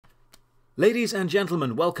Ladies and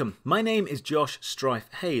gentlemen, welcome. My name is Josh Strife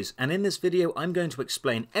Hayes, and in this video I'm going to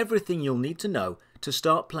explain everything you'll need to know to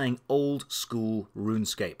start playing Old School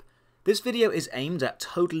Runescape. This video is aimed at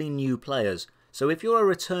totally new players, so if you're a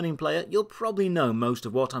returning player, you'll probably know most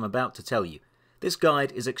of what I'm about to tell you. This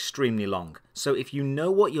guide is extremely long, so if you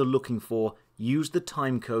know what you're looking for, use the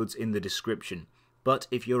timecodes in the description. But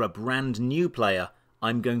if you're a brand new player,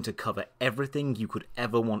 I'm going to cover everything you could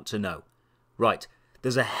ever want to know. Right.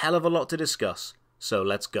 There's a hell of a lot to discuss, so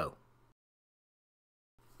let's go.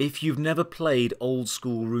 If you've never played Old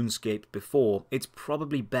School Runescape before, it's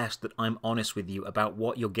probably best that I'm honest with you about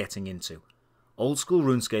what you're getting into. Old School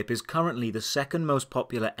Runescape is currently the second most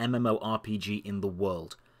popular MMORPG in the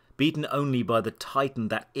world, beaten only by the titan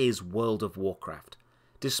that is World of Warcraft.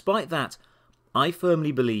 Despite that, I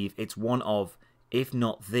firmly believe it's one of, if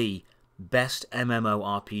not the, best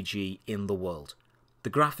MMORPG in the world. The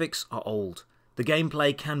graphics are old. The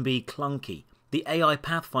gameplay can be clunky, the AI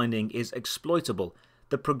pathfinding is exploitable,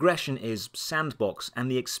 the progression is sandbox, and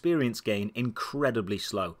the experience gain incredibly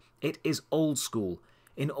slow. It is old school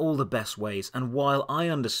in all the best ways, and while I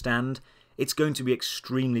understand it's going to be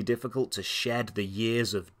extremely difficult to shed the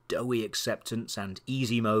years of doughy acceptance and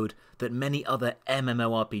easy mode that many other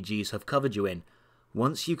MMORPGs have covered you in,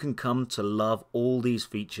 once you can come to love all these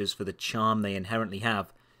features for the charm they inherently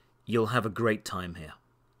have, you'll have a great time here.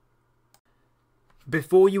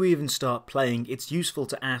 Before you even start playing, it's useful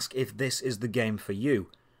to ask if this is the game for you.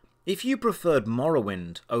 If you preferred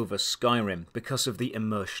Morrowind over Skyrim because of the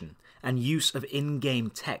immersion and use of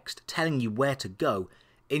in-game text telling you where to go,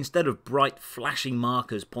 instead of bright flashing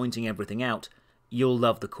markers pointing everything out, you'll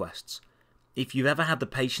love the quests. If you've ever had the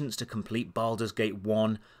patience to complete Baldur's Gate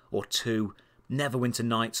 1 or 2, Neverwinter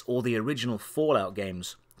Nights or the original Fallout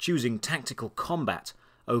games, choosing tactical combat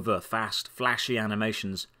over fast, flashy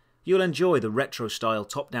animations, you'll enjoy the retro-style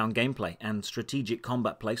top-down gameplay and strategic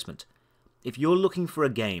combat placement. If you're looking for a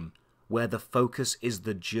game where the focus is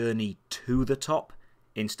the journey to the top,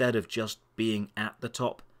 instead of just being at the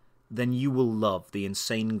top, then you will love the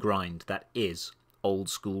insane grind that is Old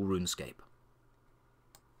School Runescape.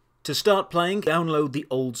 To start playing, download the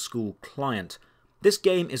Old School client. This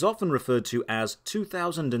game is often referred to as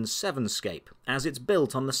 2007scape, as it's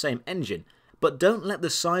built on the same engine, but don't let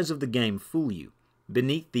the size of the game fool you.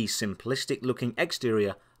 Beneath the simplistic-looking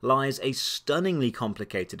exterior lies a stunningly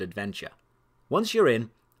complicated adventure. Once you're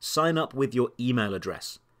in, sign up with your email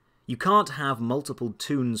address. You can't have multiple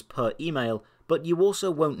toons per email, but you also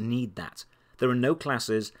won't need that. There are no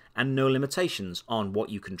classes and no limitations on what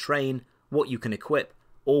you can train, what you can equip,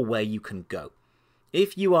 or where you can go.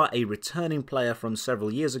 If you are a returning player from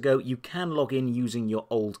several years ago, you can log in using your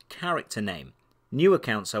old character name. New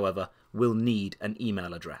accounts, however, will need an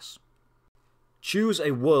email address. Choose a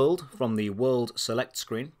world from the World Select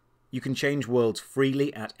screen. You can change worlds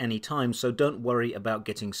freely at any time, so don't worry about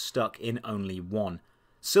getting stuck in only one.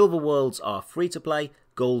 Silver worlds are free to play,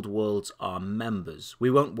 gold worlds are members. We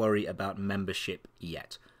won't worry about membership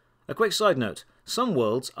yet. A quick side note, some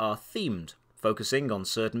worlds are themed, focusing on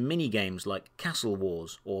certain mini-games like Castle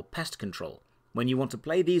Wars or Pest Control. When you want to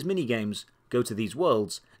play these mini-games, go to these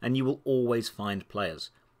worlds and you will always find players.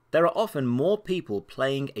 There are often more people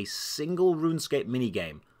playing a single RuneScape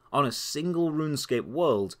minigame on a single RuneScape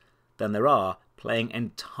world than there are playing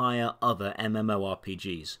entire other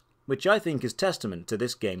MMORPGs, which I think is testament to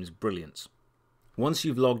this game's brilliance. Once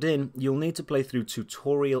you've logged in, you'll need to play through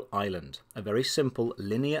Tutorial Island, a very simple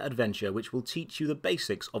linear adventure which will teach you the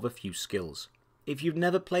basics of a few skills. If you've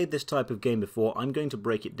never played this type of game before, I'm going to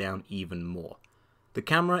break it down even more. The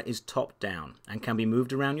camera is top down and can be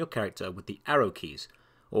moved around your character with the arrow keys,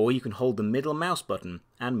 or you can hold the middle mouse button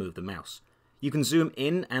and move the mouse. You can zoom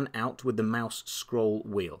in and out with the mouse scroll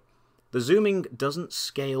wheel. The zooming doesn't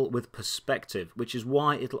scale with perspective, which is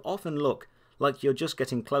why it'll often look like you're just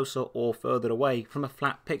getting closer or further away from a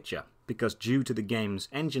flat picture, because due to the game's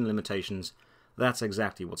engine limitations, that's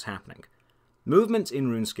exactly what's happening. Movement in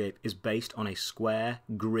RuneScape is based on a square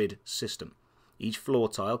grid system. Each floor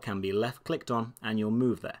tile can be left-clicked on and you'll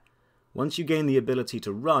move there. Once you gain the ability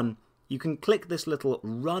to run, you can click this little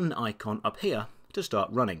run icon up here to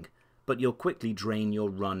start running, but you'll quickly drain your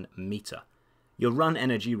run meter. Your run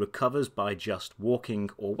energy recovers by just walking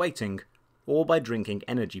or waiting, or by drinking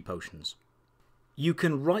energy potions. You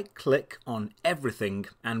can right-click on everything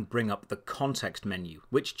and bring up the context menu,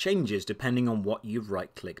 which changes depending on what you've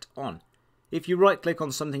right-clicked on. If you right-click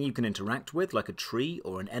on something you can interact with, like a tree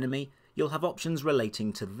or an enemy, you'll have options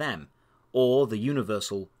relating to them, or the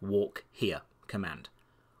universal walk here command.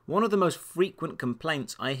 One of the most frequent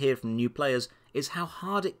complaints I hear from new players is how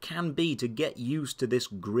hard it can be to get used to this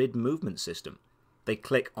grid movement system. They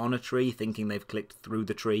click on a tree thinking they've clicked through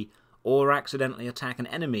the tree, or accidentally attack an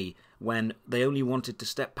enemy when they only wanted to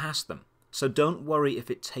step past them. So don't worry if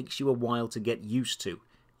it takes you a while to get used to.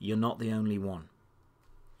 You're not the only one.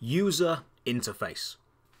 User interface.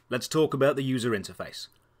 Let's talk about the user interface.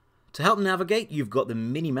 To help navigate, you've got the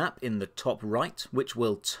minimap in the top right, which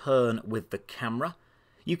will turn with the camera.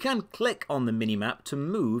 You can click on the minimap to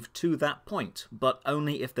move to that point, but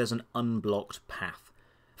only if there's an unblocked path.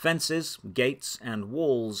 Fences, gates, and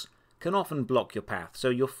walls can often block your path, so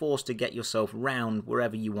you're forced to get yourself round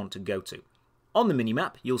wherever you want to go to. On the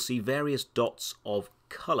minimap, you'll see various dots of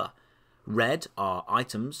colour. Red are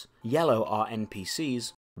items, yellow are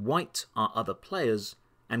NPCs, white are other players,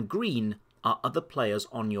 and green are other players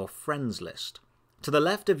on your friends list. To the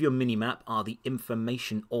left of your minimap are the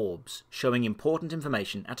information orbs, showing important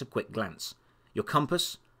information at a quick glance. Your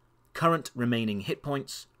compass, current remaining hit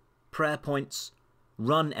points, prayer points,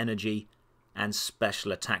 run energy, and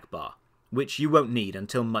special attack bar, which you won't need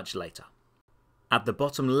until much later. At the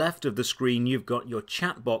bottom left of the screen, you've got your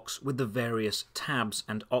chat box with the various tabs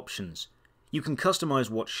and options. You can customize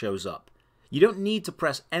what shows up. You don't need to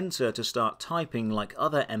press enter to start typing like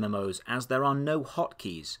other MMOs, as there are no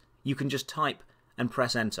hotkeys. You can just type and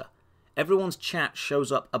press enter. Everyone's chat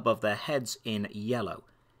shows up above their heads in yellow.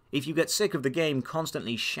 If you get sick of the game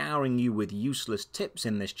constantly showering you with useless tips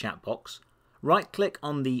in this chat box, right-click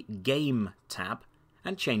on the Game tab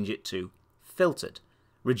and change it to Filtered,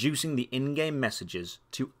 reducing the in-game messages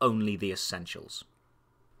to only the essentials.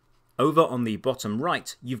 Over on the bottom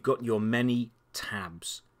right, you've got your many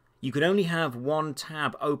tabs. You can only have one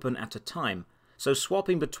tab open at a time, so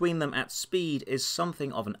swapping between them at speed is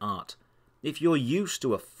something of an art. If you're used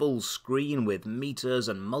to a full screen with meters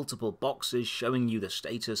and multiple boxes showing you the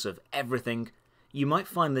status of everything, you might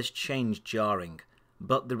find this change jarring,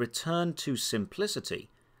 but the return to simplicity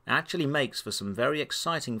actually makes for some very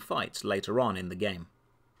exciting fights later on in the game.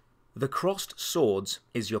 The crossed swords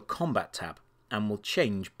is your combat tab, and will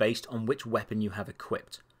change based on which weapon you have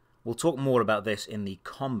equipped. We'll talk more about this in the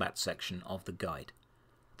combat section of the guide.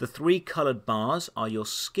 The three coloured bars are your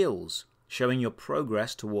skills, showing your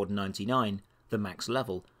progress toward 99, the max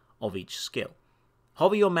level, of each skill.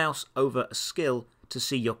 Hover your mouse over a skill to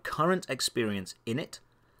see your current experience in it,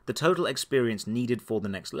 the total experience needed for the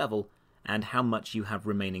next level, and how much you have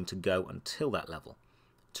remaining to go until that level.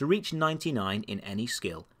 To reach 99 in any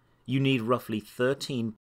skill, you need roughly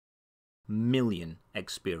 13 million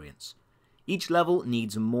experience. Each level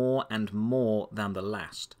needs more and more than the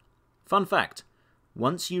last. Fun fact,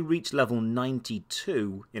 once you reach level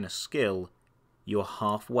 92 in a skill, you're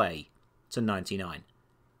halfway to 99.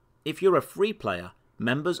 If you're a free player,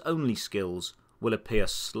 members-only skills will appear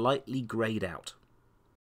slightly greyed out.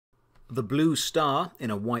 The blue star in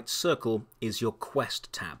a white circle is your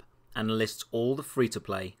quest tab, and lists all the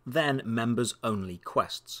free-to-play, then members-only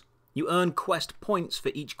quests. You earn quest points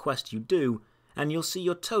for each quest you do, and you'll see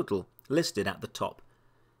your total listed at the top.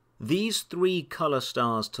 These three colour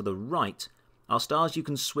stars to the right are stars you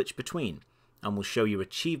can switch between, and will show you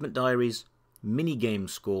achievement diaries, minigame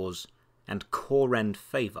scores, and core end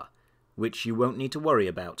favour, which you won't need to worry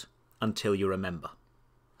about until you're a member.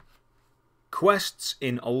 Quests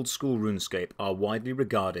in Old School Runescape are widely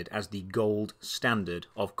regarded as the gold standard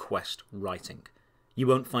of quest writing. You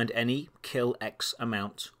won't find any kill X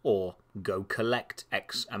amount or go collect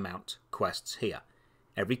X amount quests here.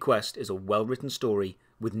 Every quest is a well-written story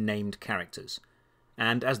with named characters,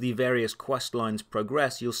 and as the various quest lines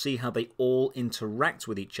progress, you'll see how they all interact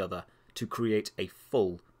with each other to create a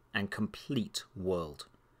full and complete world.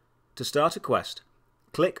 To start a quest,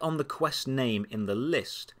 click on the quest name in the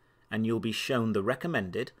list, and you'll be shown the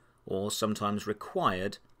recommended, or sometimes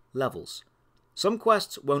required, levels. Some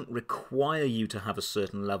quests won't require you to have a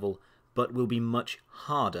certain level, but will be much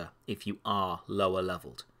harder if you are lower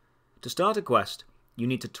leveled. To start a quest, you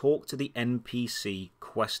need to talk to the NPC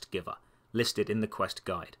quest giver, listed in the quest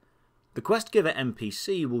guide. The quest giver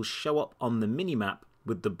NPC will show up on the minimap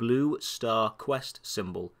with the blue star quest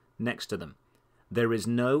symbol next to them. There is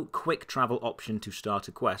no quick travel option to start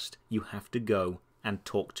a quest, you have to go and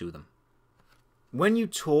talk to them. When you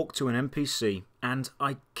talk to an NPC, and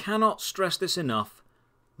I cannot stress this enough,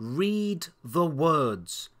 read the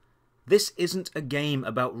words. This isn't a game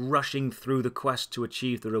about rushing through the quest to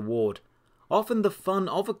achieve the reward. Often the fun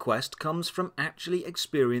of a quest comes from actually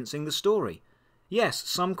experiencing the story. Yes,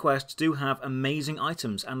 some quests do have amazing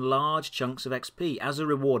items and large chunks of XP as a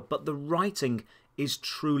reward, but the writing is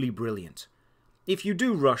truly brilliant. If you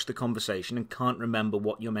do rush the conversation and can't remember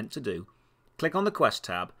what you're meant to do, click on the quest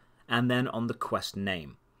tab and then on the quest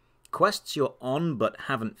name. Quests you're on but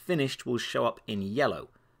haven't finished will show up in yellow.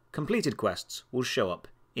 completed quests will show up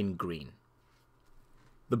in green.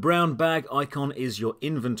 The brown bag icon is your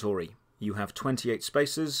inventory. You have 28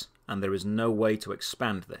 spaces, and there is no way to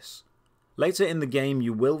expand this. Later in the game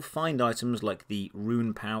you will find items like the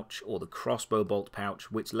rune pouch or the crossbow bolt pouch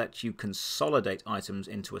which lets you consolidate items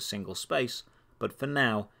into a single space, but for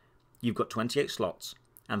now you've got 28 slots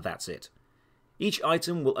and that's it. Each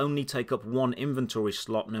item will only take up one inventory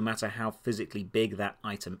slot no matter how physically big that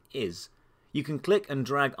item is. You can click and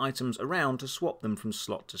drag items around to swap them from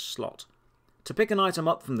slot to slot. To pick an item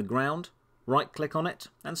up from the ground, right-click on it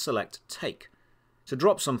and select Take. To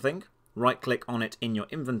drop something, right-click on it in your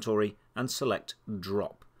inventory and select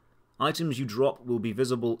Drop. Items you drop will be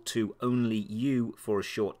visible to only you for a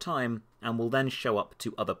short time and will then show up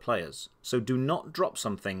to other players, so do not drop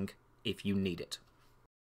something if you need it.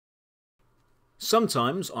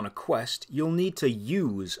 Sometimes on a quest you'll need to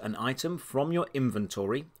use an item from your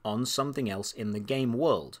inventory on something else in the game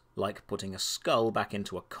world, like putting a skull back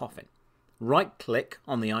into a coffin. Right-click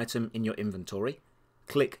on the item in your inventory,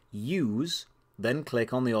 click Use, then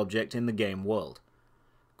click on the object in the game world.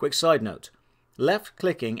 Quick side note,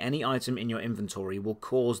 left-clicking any item in your inventory will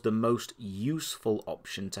cause the most useful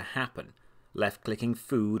option to happen. Left-clicking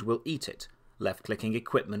food will eat it. Left-clicking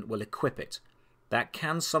equipment will equip it. That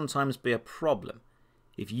can sometimes be a problem.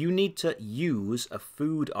 If you need to use a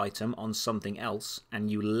food item on something else and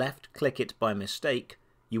you left-click it by mistake,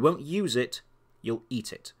 you won't use it, you'll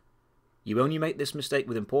eat it. You only make this mistake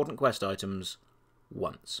with important quest items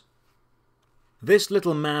once. This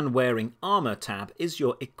little man wearing armor tab is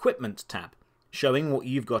your equipment tab, showing what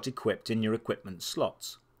you've got equipped in your equipment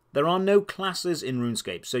slots. There are no classes in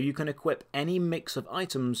RuneScape, so you can equip any mix of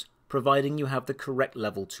items providing you have the correct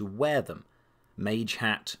level to wear them. Mage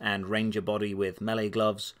hat and ranger body with melee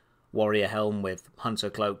gloves, warrior helm with hunter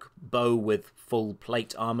cloak, bow with full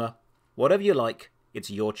plate armor. Whatever you like, it's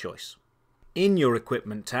your choice. In your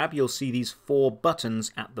equipment tab, you'll see these 4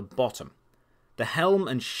 buttons at the bottom. The helm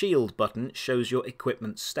and shield button shows your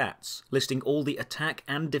equipment stats, listing all the attack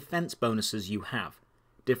and defense bonuses you have.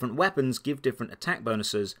 Different weapons give different attack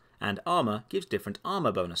bonuses, and armor gives different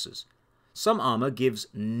armor bonuses. Some armor gives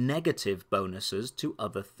negative bonuses to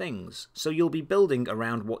other things, so you'll be building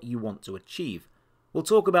around what you want to achieve. We'll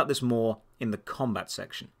talk about this more in the combat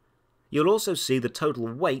section. You'll also see the total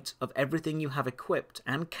weight of everything you have equipped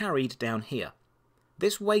and carried down here.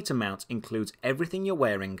 This weight amount includes everything you're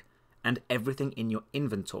wearing and everything in your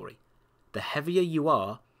inventory. The heavier you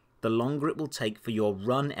are, the longer it will take for your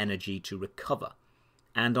run energy to recover.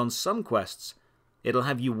 And on some quests, it'll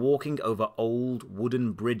have you walking over old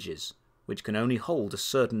wooden bridges, which can only hold a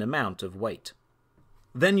certain amount of weight.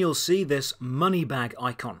 Then you'll see this money bag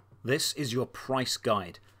icon. This is your price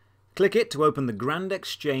guide. Click it to open the Grand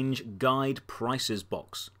Exchange Guide Prices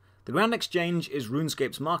box. The Grand Exchange is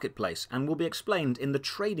RuneScape's marketplace and will be explained in the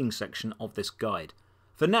trading section of this guide.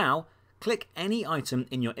 For now, click any item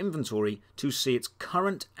in your inventory to see its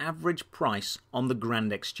current average price on the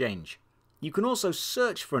Grand Exchange. You can also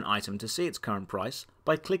search for an item to see its current price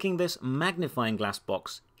by clicking this magnifying glass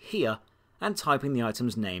box here and typing the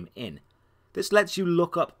item's name in. This lets you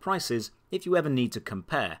look up prices if you ever need to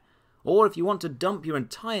compare, or if you want to dump your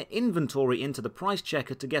entire inventory into the price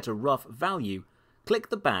checker to get a rough value, click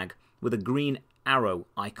the bag with a green arrow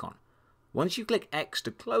icon. Once you click X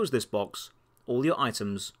to close this box, all your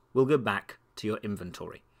items will go back to your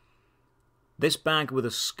inventory. This bag with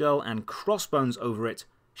a skull and crossbones over it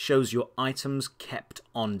shows your items kept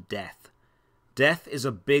on death. Death is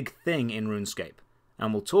a big thing in RuneScape,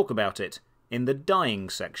 and we'll talk about it in the dying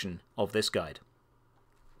section of this guide.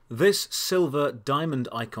 This silver diamond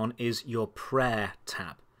icon is your prayer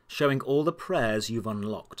tab, showing all the prayers you've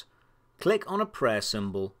unlocked. Click on a prayer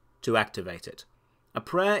symbol to activate it. A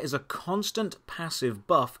prayer is a constant passive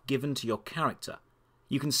buff given to your character.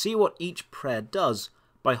 You can see what each prayer does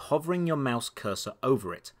by hovering your mouse cursor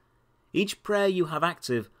over it. Each prayer you have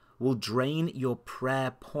active will drain your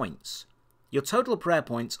prayer points. Your total prayer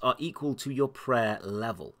points are equal to your prayer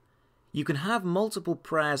level. You can have multiple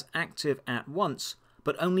prayers active at once,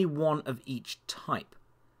 but only one of each type.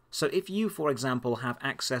 So if you, for example, have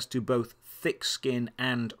access to both thick skin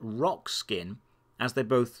and rock skin, as they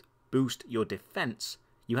both boost your defense,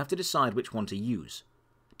 you have to decide which one to use.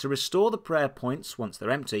 To restore the prayer points once they're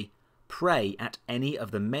empty, pray at any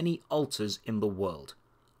of the many altars in the world.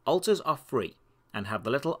 Altars are free and have the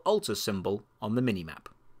little altar symbol on the minimap.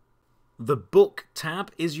 The book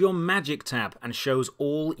tab is your magic tab and shows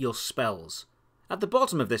all your spells. At the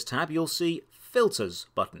bottom of this tab you'll see Filters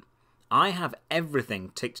button. I have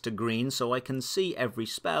everything ticked to green so I can see every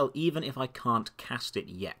spell even if I can't cast it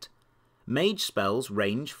yet. Mage spells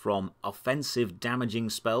range from offensive damaging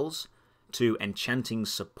spells, to enchanting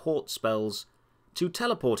support spells, to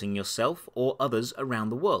teleporting yourself or others around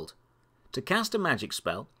the world. To cast a magic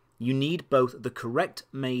spell, you need both the correct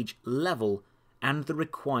mage level and the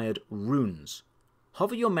required runes.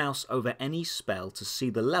 Hover your mouse over any spell to see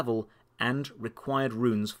the level and required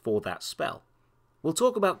runes for that spell. We'll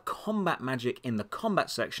talk about combat magic in the combat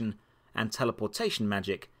section and teleportation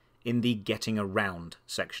magic in the getting around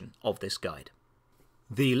section of this guide.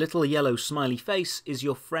 The little yellow smiley face is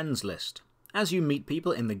your friends list. As you meet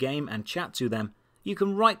people in the game and chat to them, you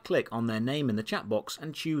can right-click on their name in the chat box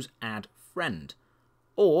and choose Add Friend.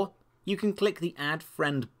 Or you can click the Add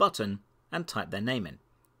Friend button and type their name in.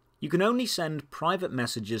 You can only send private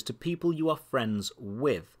messages to people you are friends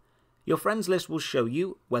with. Your friends list will show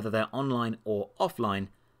you whether they're online or offline,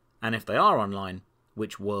 and if they are online,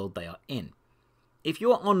 which world they are in. If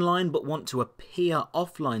you're online but want to appear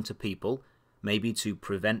offline to people, maybe to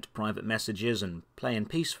prevent private messages and play in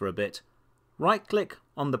peace for a bit, right-click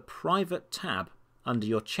on the Private tab under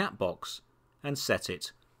your chat box and set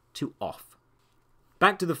it to off.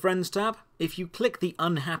 Back to the Friends tab. If you click the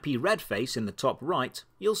unhappy red face in the top right,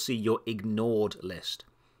 you'll see your ignored list.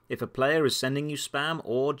 If a player is sending you spam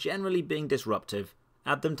or generally being disruptive,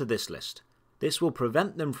 add them to this list. This will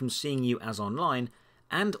prevent them from seeing you as online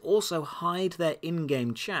and also hide their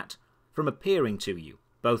in-game chat from appearing to you,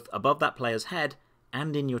 both above that player's head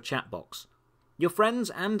and in your chat box. Your friends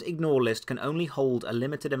and ignore list can only hold a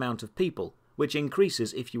limited amount of people, which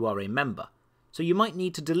increases if you are a member, so you might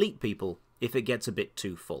need to delete people if it gets a bit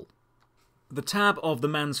too full. The tab of the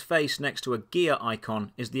man's face next to a gear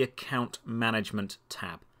icon is the Account Management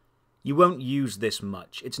tab. You won't use this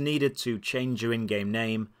much. It's needed to change your in-game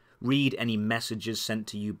name, read any messages sent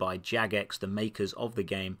to you by Jagex, the makers of the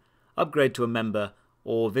game, upgrade to a member,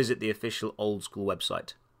 or visit the official Old School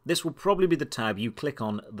website. This will probably be the tab you click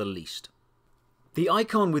on the least. The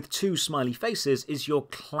icon with two smiley faces is your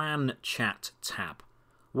Clan Chat tab.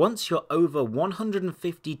 Once you're over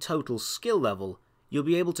 150 total skill level, you'll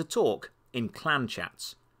be able to talk in clan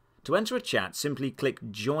chats. To enter a chat, simply click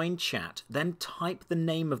Join Chat, then type the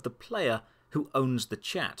name of the player who owns the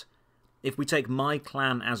chat. If we take my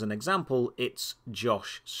clan as an example, it's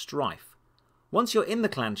Josh Strife. Once you're in the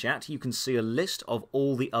clan chat, you can see a list of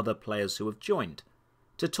all the other players who have joined.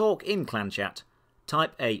 To talk in clan chat,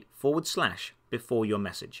 type a / before your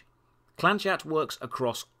message. Clan chat works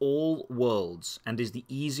across all worlds and is the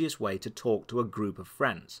easiest way to talk to a group of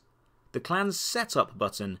friends. The clan's setup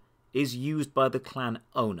button is used by the clan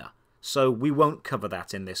owner, so we won't cover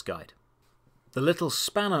that in this guide. The little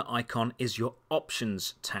spanner icon is your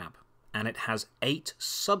Options tab, and it has 8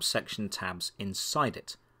 subsection tabs inside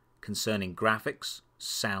it, concerning graphics,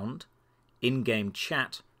 sound, in-game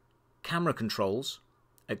chat, camera controls,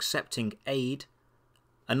 accepting aid,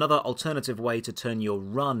 another alternative way to turn your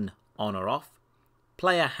run on or off,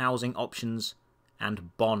 player housing options,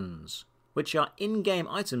 and bonds, which are in-game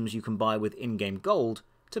items you can buy with in-game gold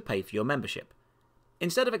to pay for your membership.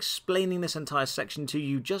 Instead of explaining this entire section to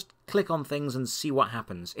you, just click on things and see what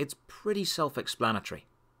happens. It's pretty self-explanatory.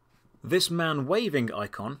 This man waving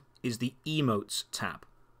icon is the Emotes tab.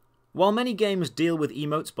 While many games deal with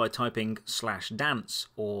emotes by typing /dance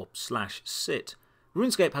or /sit,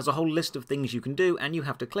 RuneScape has a whole list of things you can do and you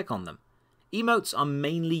have to click on them. Emotes are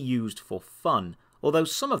mainly used for fun, although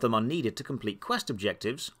some of them are needed to complete quest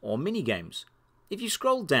objectives or minigames. If you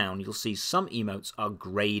scroll down, you'll see some emotes are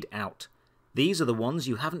greyed out. These are the ones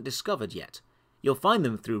you haven't discovered yet. You'll find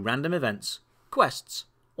them through random events, quests,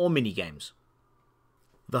 or minigames.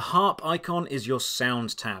 The harp icon is your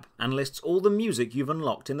sound tab and lists all the music you've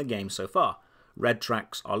unlocked in the game so far. Red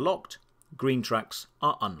tracks are locked, green tracks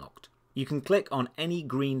are unlocked. You can click on any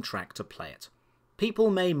green track to play it.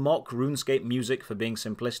 People may mock RuneScape music for being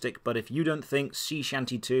simplistic, but if you don't think Sea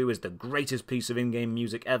Shanty 2 is the greatest piece of in-game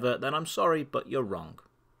music ever, then I'm sorry, but you're wrong.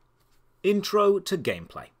 Intro to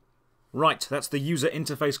gameplay. Right, that's the user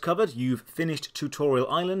interface covered. You've finished Tutorial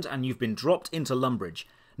Island and you've been dropped into Lumbridge.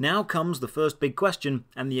 Now comes the first big question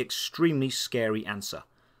and the extremely scary answer.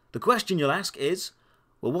 The question you'll ask is,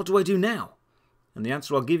 well, what do I do now? And the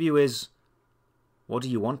answer I'll give you is, what do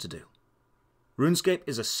you want to do? RuneScape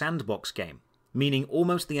is a sandbox game, meaning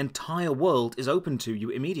almost the entire world is open to you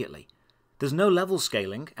immediately. There's no level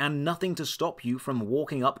scaling and nothing to stop you from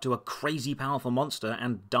walking up to a crazy powerful monster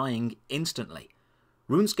and dying instantly.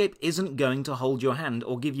 RuneScape isn't going to hold your hand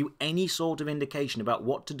or give you any sort of indication about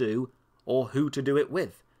what to do or who to do it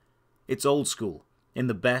with. It's old school, in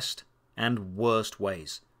the best and worst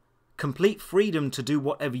ways. Complete freedom to do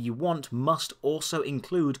whatever you want must also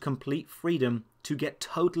include complete freedom to get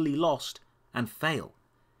totally lost and fail.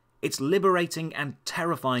 It's liberating and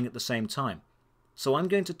terrifying at the same time. So I'm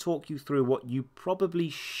going to talk you through what you probably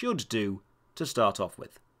should do to start off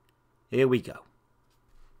with. Here we go.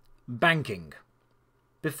 Banking.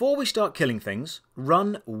 Before we start killing things,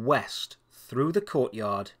 run west through the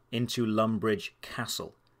courtyard into Lumbridge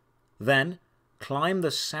Castle. Then, climb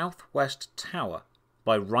the southwest tower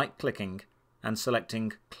by right-clicking and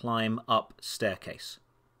selecting Climb Up Staircase.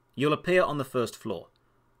 You'll appear on the first floor.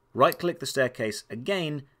 Right-click the staircase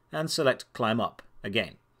again and select Climb Up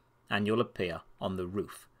again, and you'll appear on the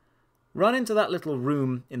roof. Run into that little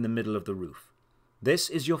room in the middle of the roof. This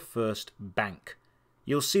is your first bank.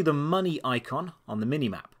 You'll see the money icon on the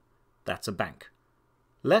minimap. That's a bank.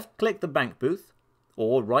 Left-click the bank booth,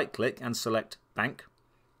 or right-click and select Bank.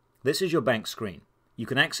 This is your bank screen. You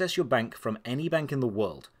can access your bank from any bank in the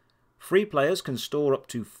world. Free players can store up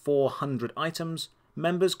to 400 items,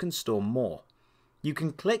 members can store more. You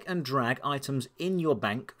can click and drag items in your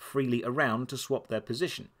bank freely around to swap their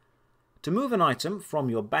position. To move an item from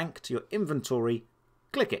your bank to your inventory,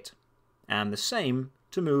 click it, and the same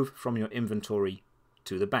to move from your inventory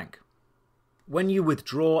to the bank. When you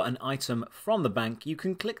withdraw an item from the bank, you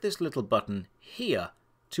can click this little button here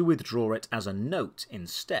to withdraw it as a note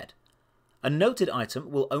instead. A noted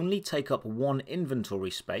item will only take up one inventory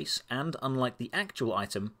space and, unlike the actual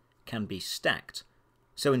item, can be stacked.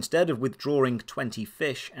 So instead of withdrawing 20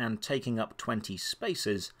 fish and taking up 20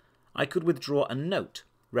 spaces, I could withdraw a note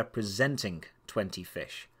representing 20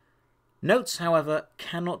 fish. Notes, however,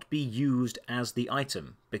 cannot be used as the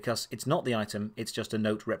item, because it's not the item, it's just a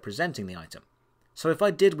note representing the item. So if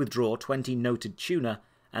I did withdraw 20 noted tuna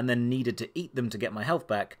and then needed to eat them to get my health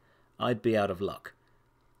back, I'd be out of luck.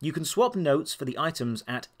 You can swap notes for the items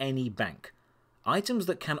at any bank. Items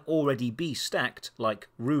that can already be stacked, like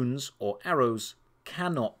runes or arrows,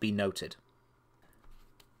 cannot be noted.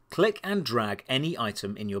 Click and drag any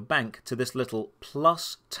item in your bank to this little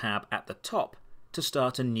plus tab at the top to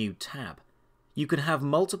start a new tab. You can have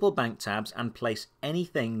multiple bank tabs and place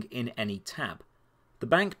anything in any tab. The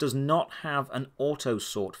bank does not have an auto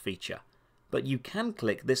sort feature, but you can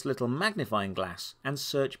click this little magnifying glass and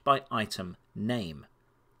search by item name.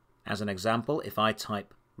 As an example, if I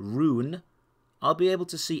type rune, I'll be able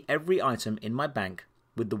to see every item in my bank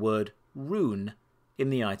with the word rune in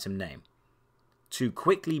the item name. To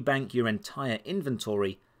quickly bank your entire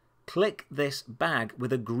inventory, click this bag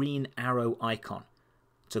with a green arrow icon.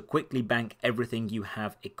 To quickly bank everything you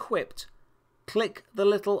have equipped, click the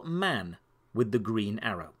little man with the green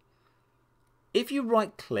arrow. If you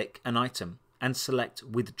right-click an item and select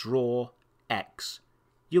Withdraw X,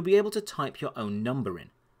 you'll be able to type your own number in.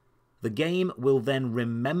 The game will then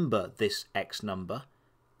remember this X number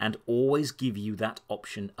and always give you that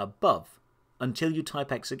option above until you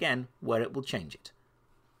type X again, where it will change it.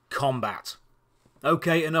 Combat.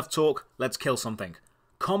 Okay, enough talk, let's kill something.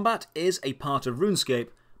 Combat is a part of RuneScape,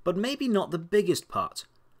 but maybe not the biggest part.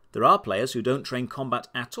 There are players who don't train combat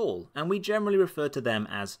at all, and we generally refer to them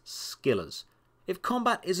as skillers. If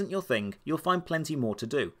combat isn't your thing, you'll find plenty more to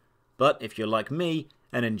do. But if you're like me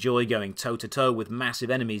and enjoy going toe-to-toe with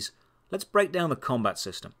massive enemies, let's break down the combat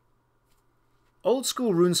system. Old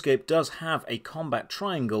School Runescape does have a combat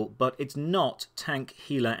triangle, but it's not tank,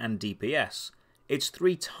 healer and DPS. It's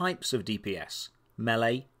 3 types of DPS: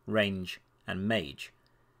 melee, range and mage.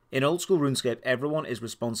 In Old School Runescape, everyone is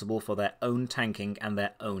responsible for their own tanking and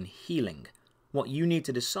their own healing. What you need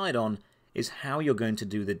to decide on is how you're going to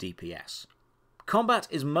do the DPS. Combat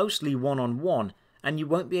is mostly one-on-one, and you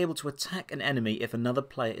won't be able to attack an enemy if another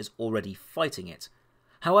player is already fighting it.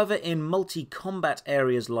 However, in multi-combat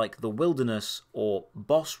areas like the wilderness or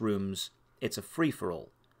boss rooms, it's a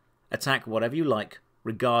free-for-all. Attack whatever you like,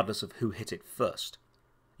 regardless of who hit it first.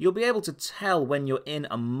 You'll be able to tell when you're in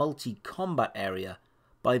a multi-combat area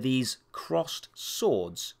by these crossed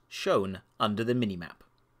swords shown under the minimap.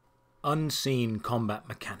 Unseen combat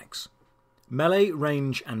mechanics. Melee,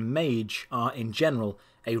 range and mage are in general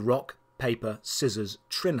a rock, paper, scissors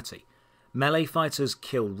trinity. Melee fighters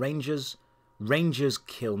kill rangers, rangers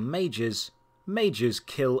kill mages, mages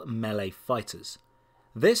kill melee fighters.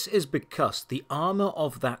 This is because the armor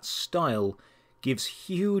of that style gives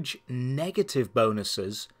huge negative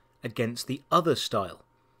bonuses against the other style.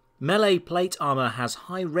 Melee plate armor has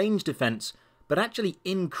high range defense, but actually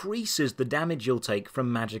increases the damage you'll take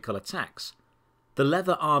from magical attacks. The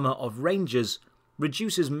leather armor of rangers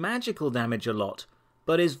reduces magical damage a lot,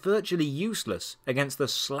 but is virtually useless against the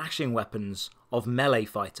slashing weapons of melee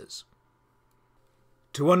fighters.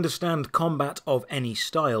 To understand combat of any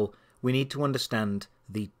style, we need to understand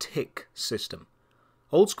the tick system.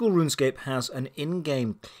 Old School Runescape has an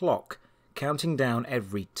in-game clock counting down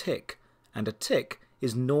every tick, and a tick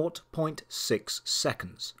is 0.6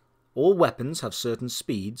 seconds. All weapons have certain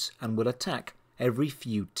speeds and will attack every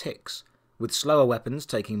few ticks, with slower weapons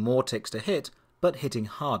taking more ticks to hit but hitting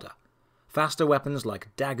harder. Faster weapons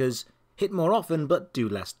like daggers hit more often but do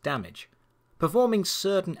less damage. Performing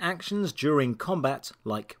certain actions during combat,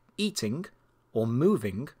 like eating or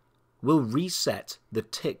moving, will reset the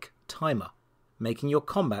tick timer, making your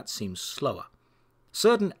combat seem slower.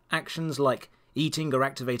 Certain actions like eating or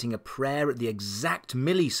activating a prayer at the exact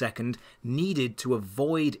millisecond needed to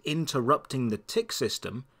avoid interrupting the tick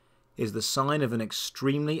system is the sign of an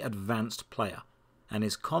extremely advanced player, and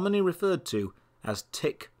is commonly referred to as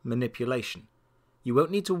tick manipulation. You won't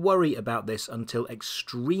need to worry about this until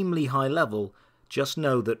extremely high level. Just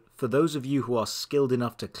know that for those of you who are skilled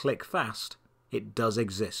enough to click fast, it does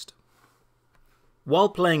exist. While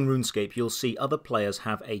playing RuneScape, you'll see other players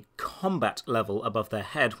have a combat level above their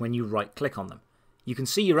head when you right-click on them. You can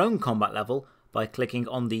see your own combat level by clicking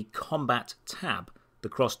on the Combat tab, the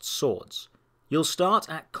crossed swords. You'll start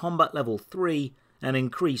at combat level 3 and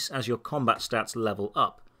increase as your combat stats level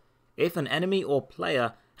up. If an enemy or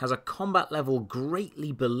player has a combat level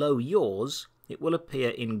greatly below yours, it will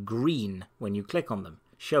appear in green when you click on them,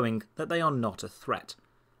 showing that they are not a threat.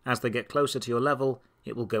 As they get closer to your level,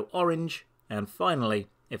 it will go orange, and finally,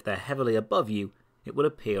 if they're heavily above you, it will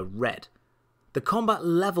appear red. The combat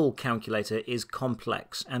level calculator is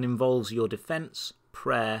complex and involves your defense,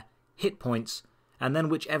 prayer, hit points, and then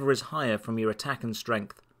whichever is higher from your attack and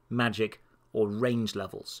strength, magic, or range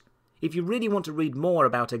levels. If you really want to read more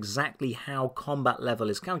about exactly how combat level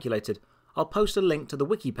is calculated, I'll post a link to the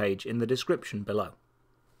wiki page in the description below.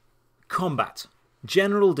 Combat: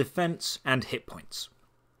 general defense and hit points.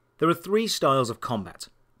 There are 3 styles of combat: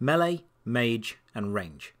 melee, mage, and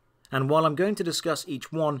range. And while I'm going to discuss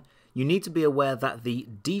each one, you need to be aware that the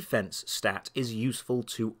defense stat is useful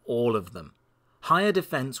to all of them. Higher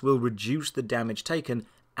defense will reduce the damage taken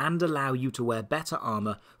and allow you to wear better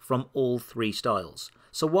armor from all 3 styles.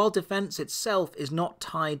 So while defense itself is not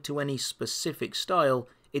tied to any specific style,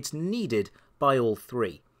 it's needed by all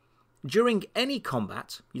 3. During any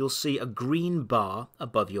combat, you'll see a green bar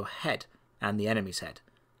above your head and the enemy's head.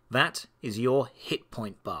 That is your hit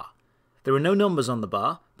point bar. There are no numbers on the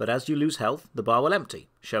bar, but as you lose health, the bar will empty,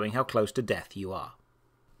 showing how close to death you are.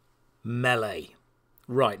 Melee.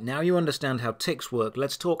 Right, now you understand how ticks work,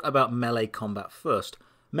 let's talk about melee combat first.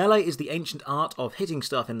 Melee is the ancient art of hitting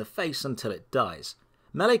stuff in the face until it dies.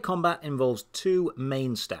 Melee combat involves 2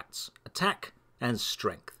 main stats: attack and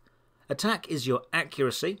strength. Attack is your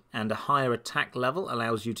accuracy, and a higher attack level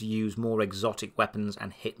allows you to use more exotic weapons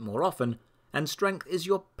and hit more often, and strength is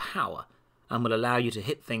your power, and will allow you to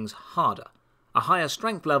hit things harder. A higher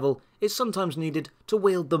strength level is sometimes needed to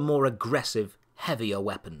wield the more aggressive, heavier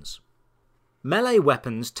weapons. Melee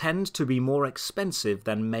weapons tend to be more expensive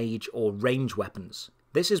than mage or range weapons.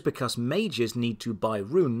 This is because mages need to buy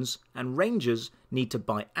runes and rangers need to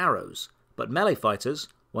buy arrows, but melee fighters,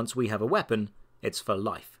 once we have a weapon, it's for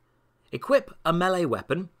life. Equip a melee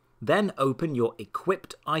weapon, then open your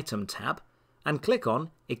Equipped Item tab and click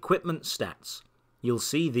on Equipment Stats. You'll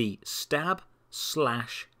see the Stab,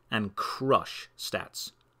 Slash, and Crush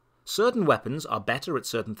stats. Certain weapons are better at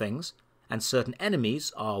certain things, and certain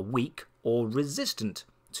enemies are weak or resistant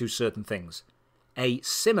to certain things. A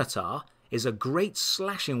scimitar is a great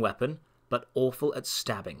slashing weapon, but awful at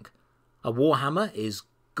stabbing. A warhammer is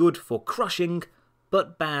good for crushing,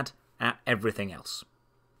 but bad at everything else.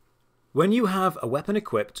 When you have a weapon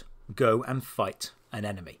equipped, go and fight an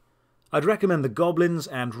enemy. I'd recommend the goblins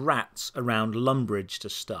and rats around Lumbridge to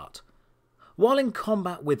start. While in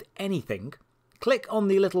combat with anything, click on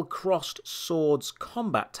the little crossed swords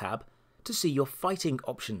combat tab to see your fighting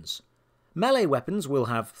options. Melee weapons will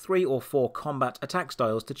have 3 or 4 combat attack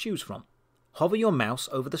styles to choose from. Hover your mouse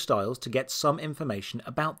over the styles to get some information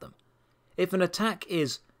about them. If an attack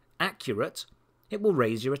is accurate, it will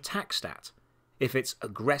raise your attack stat. If it's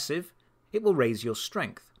aggressive, it will raise your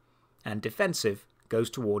strength. And defensive goes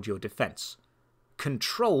toward your defense.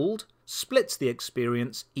 Controlled splits the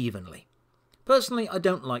experience evenly. Personally, I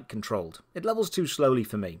don't like controlled. It levels too slowly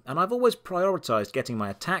for me, and I've always prioritized getting my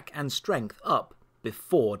attack and strength up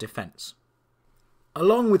before defense.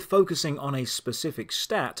 Along with focusing on a specific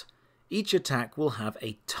stat, each attack will have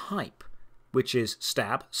a type, which is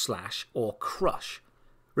stab, slash, or crush.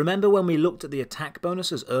 Remember when we looked at the attack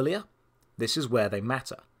bonuses earlier? This is where they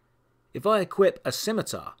matter. If I equip a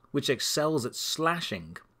scimitar, which excels at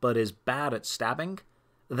slashing but is bad at stabbing,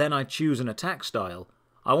 then I choose an attack style,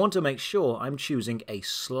 I want to make sure I'm choosing a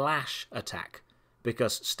slash attack,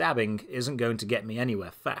 because stabbing isn't going to get me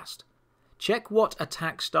anywhere fast. Check what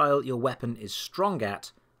attack style your weapon is strong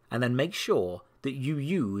at, and then make sure that you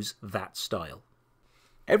use that style.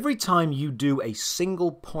 Every time you do a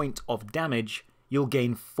single point of damage, you'll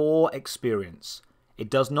gain 4 experience. It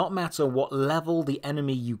does not matter what level the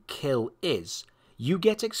enemy you kill is, you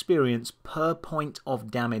get experience per point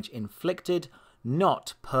of damage inflicted,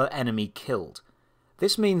 not per enemy killed.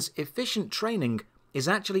 This means efficient training is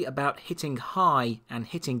actually about hitting high and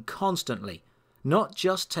hitting constantly, not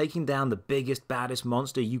just taking down the biggest, baddest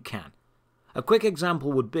monster you can. A quick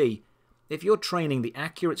example would be, if you're training the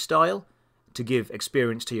accurate style to give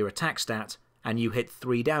experience to your attack stat and you hit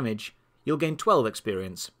 3 damage, you'll gain 12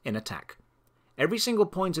 experience in attack. Every single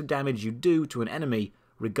point of damage you do to an enemy,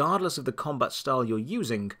 regardless of the combat style you're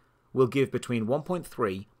using, will give between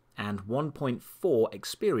 1.3 and 1.4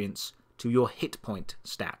 experience to your hit point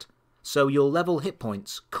stat, so you'll level hit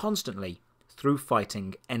points constantly through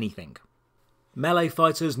fighting anything. Melee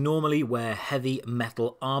fighters normally wear heavy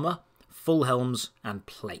metal armor, full helms, and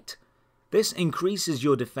plate. This increases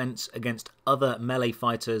your defense against other melee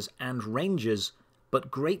fighters and rangers,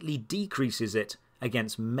 but greatly decreases it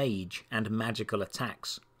against mage and magical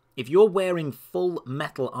attacks. If you're wearing full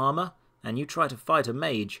metal armor and you try to fight a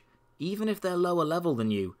mage, even if they're lower level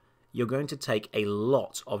than you, you're going to take a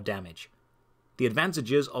lot of damage. The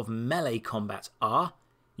advantages of melee combat are,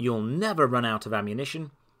 you'll never run out of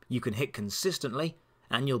ammunition, you can hit consistently,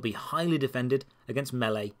 and you'll be highly defended against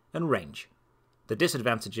melee and range. The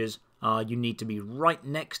disadvantages are you need to be right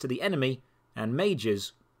next to the enemy, and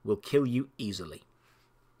mages will kill you easily.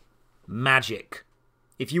 Magic.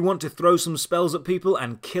 If you want to throw some spells at people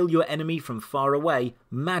and kill your enemy from far away,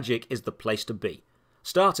 magic is the place to be.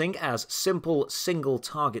 Starting as simple single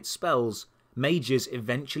target spells, mages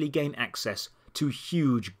eventually gain access to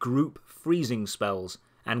huge group freezing spells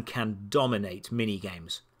and can dominate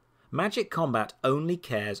minigames. Magic combat only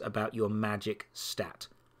cares about your magic stat.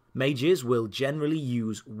 Mages will generally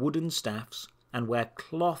use wooden staffs and wear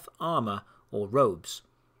cloth armor or robes.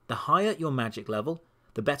 The higher your magic level,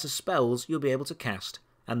 the better spells you'll be able to cast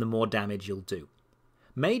and the more damage you'll do.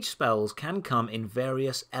 Mage spells can come in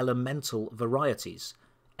various elemental varieties: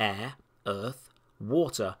 air, earth,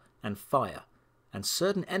 water, and fire, and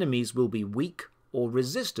certain enemies will be weak or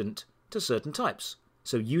resistant to certain types,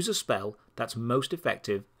 so use a spell that's most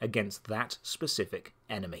effective against that specific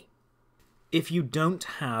enemy. If you don't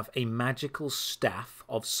have a magical staff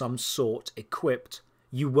of some sort equipped,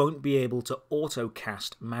 you won't be able to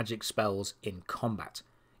auto-cast magic spells in combat.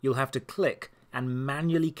 You'll have to click and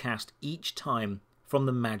manually cast each time from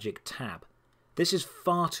the magic tab. This is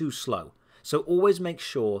far too slow, so always make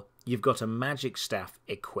sure you've got a magic staff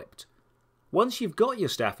equipped. Once you've got your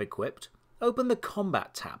staff equipped, open the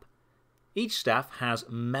combat tab. Each staff has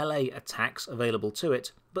melee attacks available to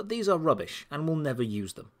it, but these are rubbish and we'll never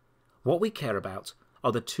use them. What we care about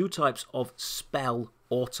are the 2 types of spell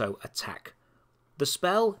auto attack. The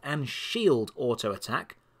spell and shield auto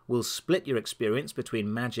attack will split your experience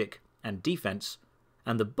between magic and defense,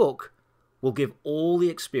 and the book will give all the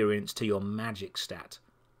experience to your magic stat.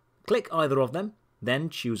 Click either of them, then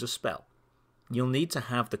choose a spell. You'll need to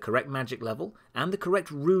have the correct magic level and the correct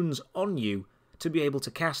runes on you to be able to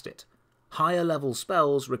cast it. Higher level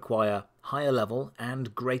spells require higher level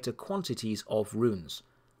and greater quantities of runes.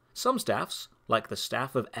 Some staffs, like the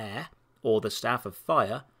Staff of Air or the Staff of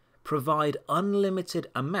Fire, provide unlimited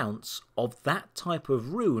amounts of that type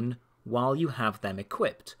of rune while you have them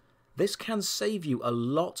equipped. This can save you a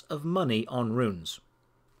lot of money on runes.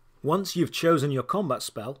 Once you've chosen your combat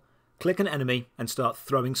spell, click an enemy and start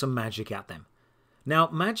throwing some magic at them. Now,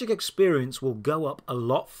 magic experience will go up a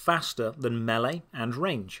lot faster than melee and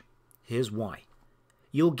range. Here's why.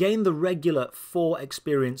 You'll gain the regular 4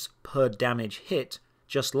 experience per damage hit,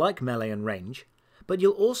 just like melee and range, but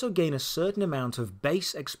you'll also gain a certain amount of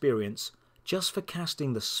base experience just for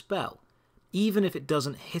casting the spell, even if it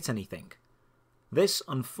doesn't hit anything. This,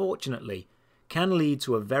 unfortunately, can lead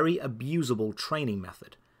to a very abusable training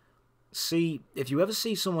method. See, if you ever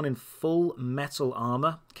see someone in full metal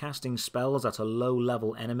armor casting spells at a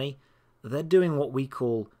low-level enemy, they're doing what we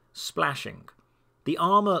call splashing. The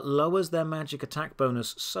armor lowers their magic attack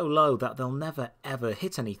bonus so low that they'll never ever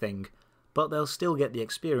hit anything, but they'll still get the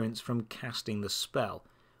experience from casting the spell.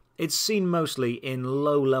 It's seen mostly in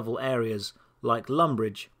low-level areas like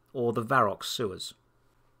Lumbridge or the Varrock sewers.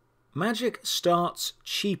 Magic starts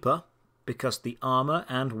cheaper because the armor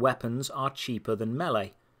and weapons are cheaper than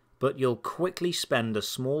melee, but you'll quickly spend a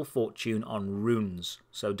small fortune on runes,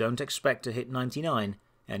 so don't expect to hit 99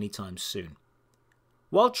 anytime soon.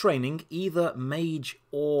 While training either mage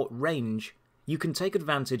or range, you can take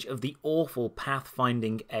advantage of the awful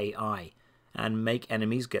pathfinding AI and make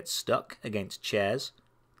enemies get stuck against chairs,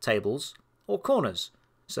 tables, or corners,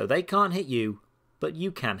 so they can't hit you but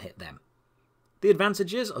you can hit them. The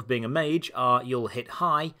advantages of being a mage are you'll hit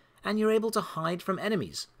high and you're able to hide from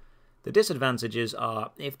enemies. The disadvantages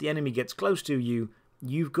are if the enemy gets close to you,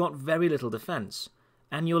 you've got very little defense,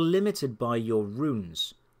 and you're limited by your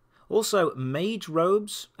runes. Also, mage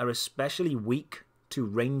robes are especially weak to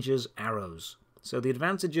rangers' arrows, so the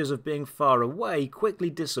advantages of being far away quickly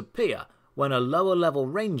disappear when a lower level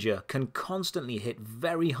ranger can constantly hit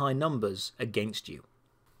very high numbers against you.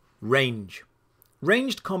 Range.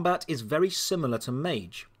 Ranged combat is very similar to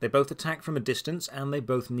mage. They both attack from a distance and they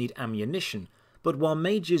both need ammunition, but while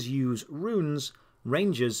mages use runes,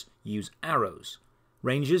 rangers use arrows.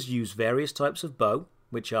 Rangers use various types of bow,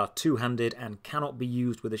 which are two-handed and cannot be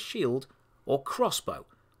used with a shield, or crossbow,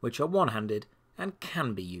 which are one-handed and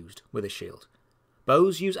can be used with a shield.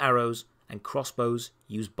 Bows use arrows and crossbows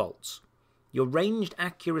use bolts. Your ranged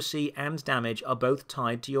accuracy and damage are both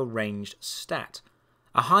tied to your ranged stat.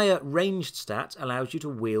 A higher ranged stat allows you to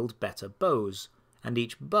wield better bows, and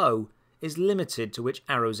each bow is limited to which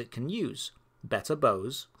arrows it can use. Better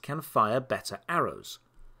bows can fire better arrows.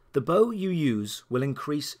 The bow you use will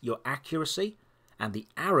increase your accuracy, and the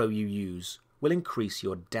arrow you use will increase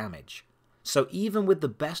your damage. So even with the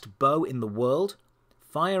best bow in the world,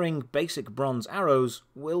 firing basic bronze arrows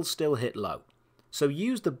will still hit low. So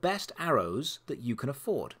use the best arrows that you can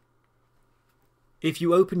afford. If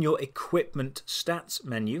you open your Equipment Stats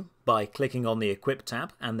menu by clicking on the Equip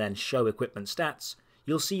tab and then Show Equipment Stats,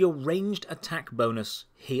 you'll see your ranged attack bonus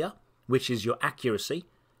here, which is your accuracy,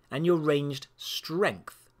 and your ranged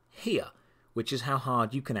strength here, which is how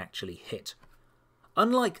hard you can actually hit.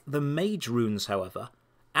 Unlike the mage runes, however,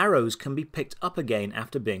 arrows can be picked up again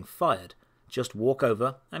after being fired. Just walk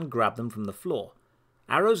over and grab them from the floor.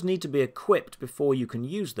 Arrows need to be equipped before you can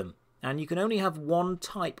use them, and you can only have one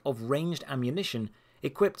type of ranged ammunition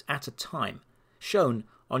equipped at a time, shown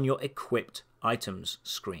on your Equipped Items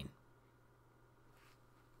screen.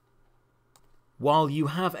 While you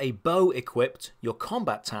have a bow equipped, your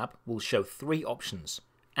Combat tab will show three options: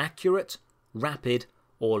 Accurate, Rapid,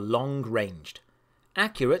 or Long Ranged.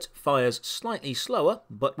 Accurate fires slightly slower,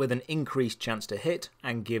 but with an increased chance to hit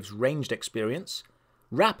and gives ranged experience.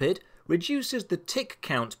 Rapid reduces the tick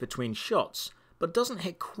count between shots, but doesn't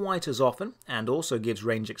hit quite as often and also gives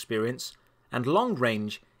range experience. And Long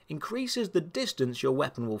Range increases the distance your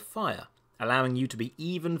weapon will fire, allowing you to be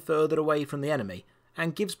even further away from the enemy,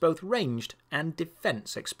 and gives both ranged and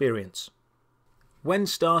defense experience. When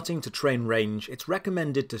starting to train range, it's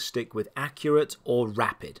recommended to stick with Accurate or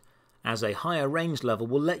Rapid, as a higher range level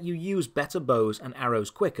will let you use better bows and arrows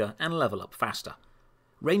quicker and level up faster.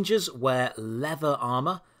 Rangers wear leather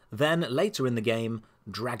armor, then later in the game,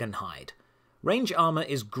 dragon hide. Range armor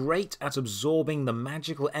is great at absorbing the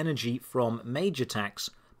magical energy from mage attacks,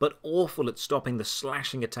 but awful at stopping the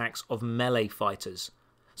slashing attacks of melee fighters.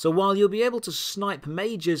 So while you'll be able to snipe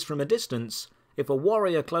mages from a distance, if a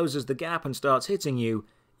warrior closes the gap and starts hitting you,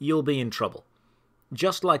 you'll be in trouble.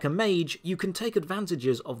 Just like a mage, you can take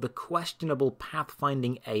advantages of the questionable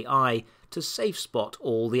pathfinding AI to safe spot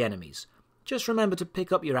all the enemies. Just remember to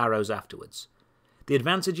pick up your arrows afterwards. The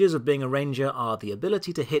advantages of being a ranger are the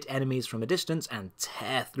ability to hit enemies from a distance and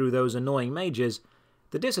tear through those annoying mages.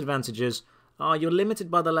 The disadvantages are you're limited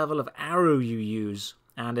by the level of arrow you use,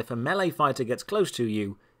 and if a melee fighter gets close to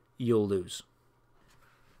you, you'll lose.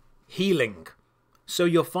 Healing. So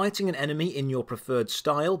you're fighting an enemy in your preferred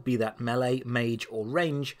style, be that melee, mage, or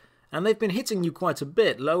range, and they've been hitting you quite a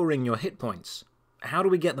bit, lowering your hit points. How do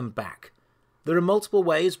we get them back? There are multiple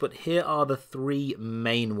ways, but here are the three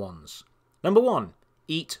main ones. Number 1.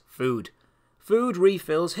 Eat food. Food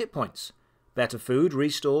refills hit points. Better food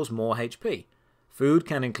restores more HP. Food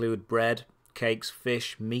can include bread, cakes,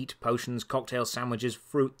 fish, meat, potions, cocktails, sandwiches,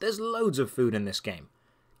 fruit. There's loads of food in this game.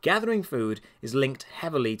 Gathering food is linked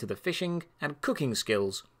heavily to the fishing and cooking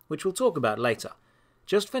skills, which we'll talk about later.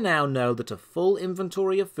 Just for now, know that a full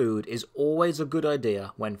inventory of food is always a good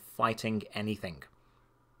idea when fighting anything.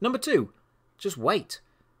 Number 2. Just wait.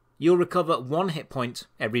 You'll recover 1 hit point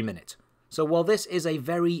every minute. So while this is a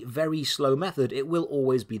very, very slow method, it will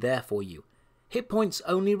always be there for you. Hit points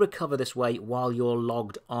only recover this way while you're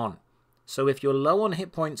logged on. So if you're low on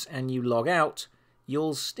hit points and you log out,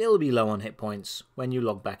 you'll still be low on hit points when you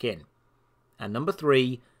log back in. And number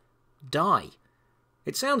 3, die.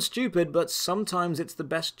 It sounds stupid, but sometimes it's the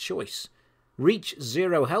best choice. Reach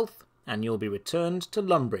 0 health, and you'll be returned to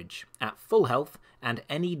Lumbridge at full health, and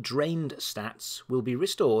any drained stats will be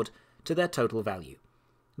restored to their total value.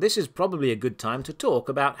 This is probably a good time to talk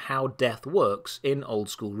about how death works in Old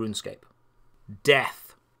School Runescape.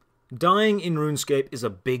 Death. Dying in RuneScape is a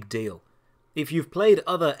big deal. If you've played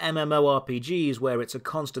other MMORPGs where it's a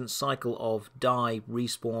constant cycle of die,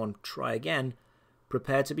 respawn, try again,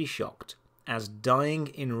 prepare to be shocked, as dying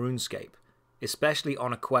in RuneScape, especially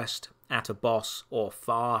on a quest, at a boss, or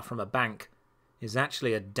far from a bank, is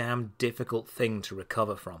actually a damn difficult thing to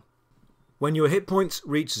recover from. When your hit points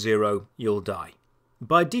reach 0, you'll die.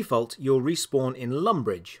 By default, you'll respawn in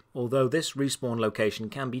Lumbridge, although this respawn location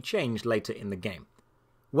can be changed later in the game.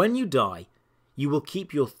 When you die, you will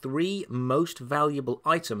keep your 3 most valuable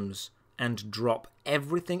items and drop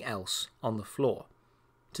everything else on the floor.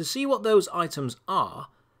 To see what those items are,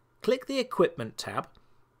 click the Equipment tab,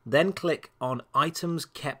 then click on Items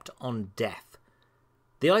Kept on Death.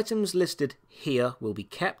 The items listed here will be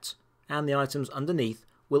kept, and the items underneath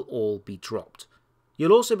will all be dropped.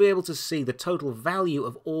 You'll also be able to see the total value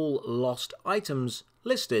of all lost items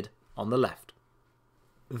listed on the left.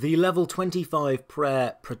 The level 25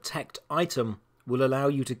 Prayer Protect item will allow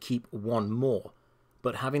you to keep 1 more,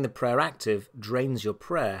 but having the prayer active drains your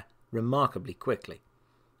prayer remarkably quickly.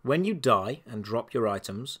 When you die and drop your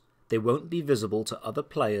items, they won't be visible to other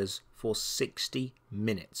players for 60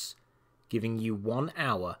 minutes, giving you 1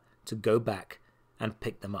 hour to go back and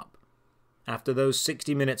pick them up. After those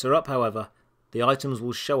 60 minutes are up, however, the items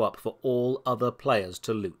will show up for all other players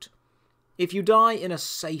to loot. If you die in a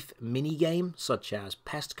safe minigame, such as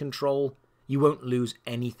Pest Control, you won't lose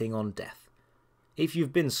anything on death. If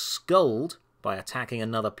you've been skulled by attacking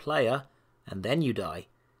another player, and then you die,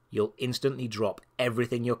 you'll instantly drop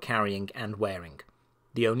everything you're carrying and wearing.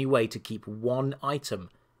 The only way to keep 1 item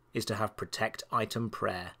is to have Protect Item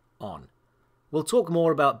Prayer on. We'll talk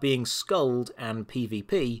more about being skulled and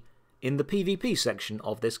PvP in the PvP section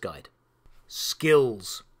of this guide.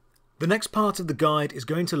 Skills. The next part of the guide is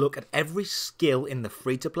going to look at every skill in the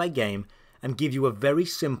free-to-play game and give you a very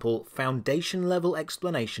simple foundation-level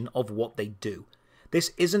explanation of what they do.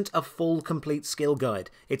 This isn't a full, complete skill guide.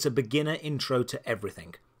 It's a beginner intro to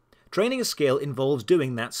everything. Training a skill involves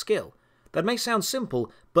doing that skill. That may sound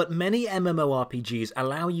simple, but many MMORPGs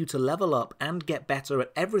allow you to level up and get better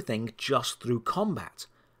at everything just through combat.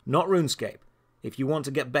 Not RuneScape. If you want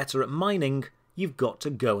to get better at mining, you've got to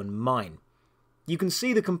go and mine. You can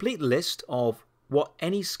see the complete list of what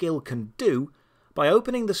any skill can do by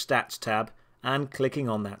opening the Stats tab and clicking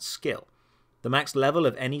on that skill. The max level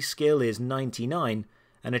of any skill is 99,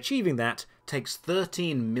 and achieving that takes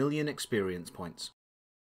 13 million experience points.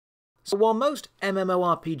 So while most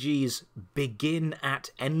MMORPGs begin at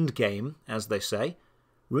endgame, as they say,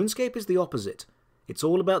 RuneScape is the opposite. It's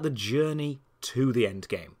all about the journey to the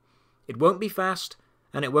endgame. It won't be fast,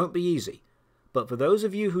 and it won't be easy, but for those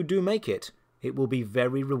of you who do make it, it will be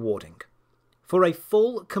very rewarding. For a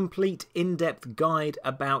full, complete, in-depth guide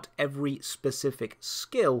about every specific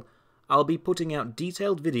skill, I'll be putting out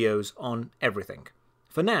detailed videos on everything.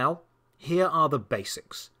 For now, here are the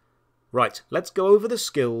basics. Right, let's go over the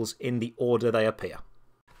skills in the order they appear.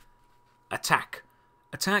 Attack.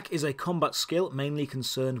 Attack is a combat skill mainly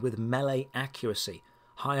concerned with melee accuracy.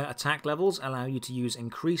 Higher attack levels allow you to use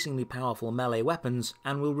increasingly powerful melee weapons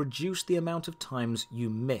and will reduce the amount of times you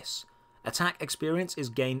miss. Attack experience is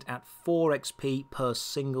gained at 4 XP per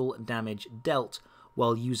single damage dealt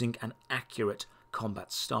while using an accurate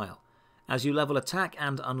combat style. As you level attack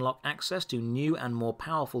and unlock access to new and more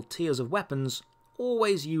powerful tiers of weapons,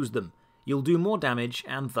 always use them. You'll do more damage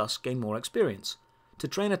and thus gain more experience. To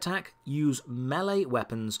train attack, use melee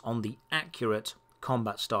weapons on the accurate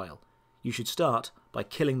combat style. You should start by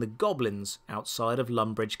killing the goblins outside of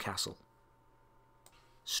Lumbridge Castle.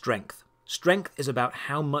 Strength. Strength is about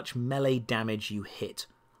how much melee damage you hit.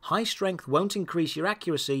 High strength won't increase your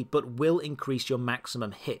accuracy, but will increase your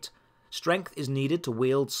maximum hit. Strength is needed to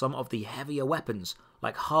wield some of the heavier weapons,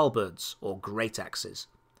 like halberds or great axes.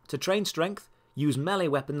 To train strength, use melee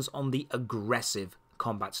weapons on the aggressive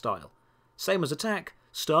combat style. Same as attack,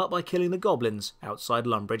 start by killing the goblins outside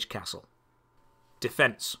Lumbridge Castle.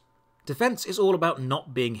 Defense. Defense is all about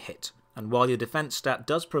not being hit, and while your defense stat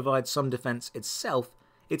does provide some defense itself,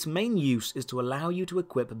 its main use is to allow you to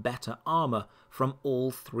equip better armor from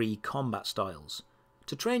all 3 combat styles.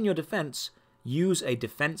 To train your defense, use a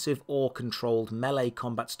defensive or controlled melee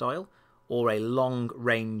combat style, or a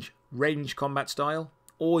long-range range combat style,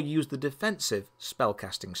 or use the defensive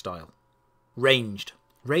spellcasting style. Ranged.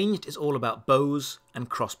 Ranged is all about bows and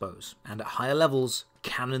crossbows, and at higher levels,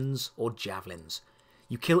 cannons or javelins.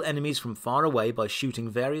 You kill enemies from far away by shooting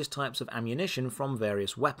various types of ammunition from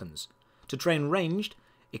various weapons. To train ranged,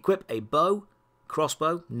 equip a bow,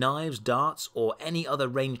 crossbow, knives, darts, or any other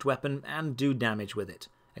ranged weapon and do damage with it.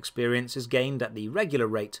 Experience is gained at the regular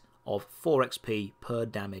rate of 4 XP per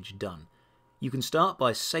damage done. You can start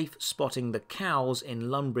by safe spotting the cows in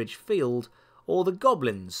Lumbridge Field or the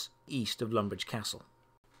goblins east of Lumbridge Castle.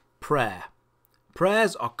 Prayer.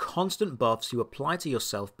 Prayers are constant buffs you apply to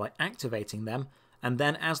yourself by activating them, and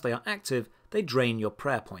then as they are active, they drain your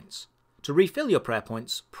prayer points. To refill your prayer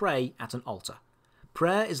points, pray at an altar.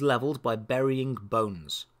 Prayer is leveled by burying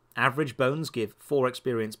bones. Average bones give 4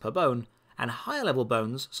 experience per bone, and higher level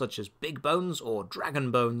bones, such as big bones or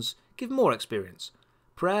dragon bones, give more experience.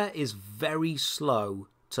 Prayer is very slow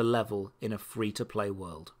to level in a free-to-play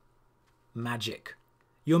world. Magic.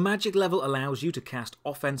 Your magic level allows you to cast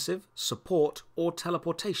offensive, support, or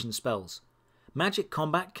teleportation spells. Magic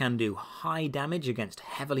combat can do high damage against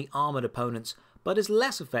heavily armoured opponents, but is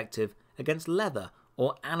less effective against leather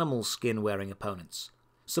or animal skin wearing opponents.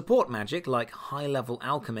 Support magic like high-level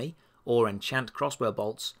alchemy or enchant crossbow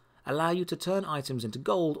bolts allow you to turn items into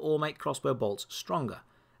gold or make crossbow bolts stronger,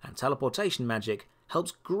 and teleportation magic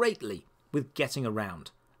helps greatly with getting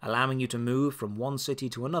around, allowing you to move from one city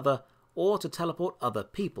to another or to teleport other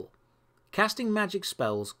people. Casting magic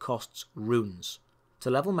spells costs runes. To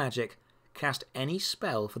level magic, cast any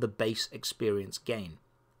spell for the base experience gain,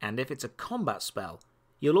 and if it's a combat spell,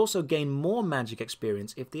 you'll also gain more magic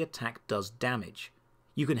experience if the attack does damage.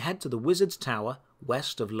 You can head to the Wizard's Tower,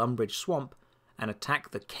 west of Lumbridge Swamp, and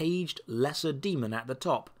attack the caged lesser demon at the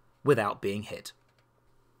top without being hit.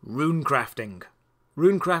 Runecrafting.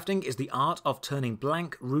 Runecrafting is the art of turning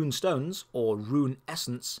blank runestones, or rune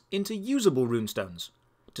essence, into usable runestones.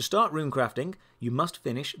 To start runecrafting, you must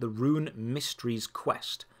finish the Rune Mysteries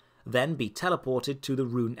quest, then be teleported to the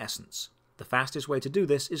rune essence. The fastest way to do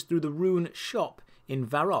this is through the rune shop in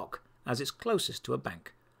Varrock, as it's closest to a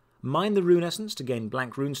bank. Mine the rune essence to gain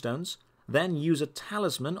blank runestones, then use a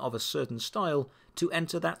talisman of a certain style to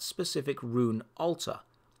enter that specific rune altar.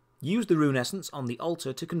 Use the rune essence on the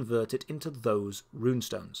altar to convert it into those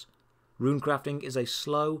runestones. Runecrafting is a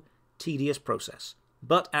slow, tedious process,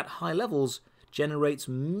 but at high levels generates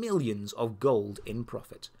millions of gold in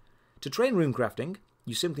profit. To train runecrafting,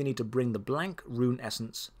 you simply need to bring the blank rune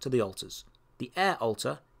essence to the altars. The air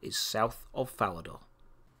altar is south of Falador.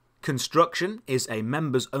 Construction is a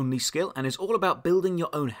members-only skill and is all about building your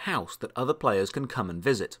own house that other players can come and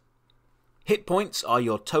visit. Hit points are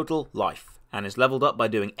your total life, and is leveled up by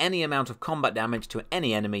doing any amount of combat damage to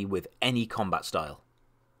any enemy with any combat style.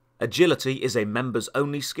 Agility is a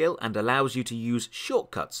members-only skill and allows you to use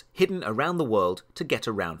shortcuts hidden around the world to get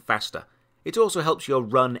around faster. It also helps your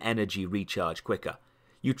run energy recharge quicker.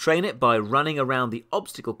 You train it by running around the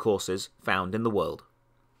obstacle courses found in the world.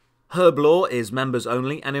 Herblore is members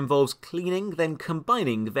only and involves cleaning, then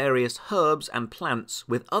combining various herbs and plants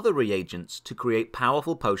with other reagents to create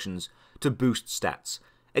powerful potions to boost stats.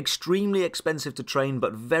 Extremely expensive to train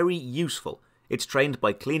but very useful. It's trained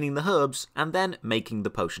by cleaning the herbs and then making the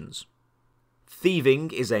potions.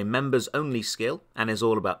 Thieving is a members only skill and is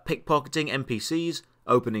all about pickpocketing NPCs,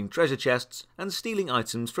 opening treasure chests and stealing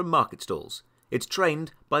items from market stalls. It's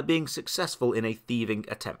trained by being successful in a thieving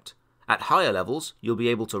attempt. At higher levels, you'll be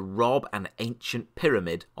able to rob an ancient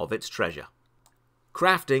pyramid of its treasure.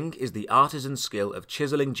 Crafting is the artisan skill of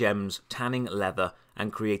chiseling gems, tanning leather,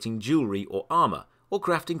 and creating jewellery or armour, or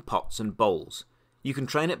crafting pots and bowls. You can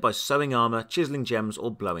train it by sewing armour, chiseling gems, or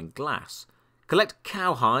blowing glass. Collect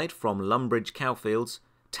cowhide from Lumbridge cowfields,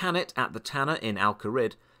 tan it at the tanner in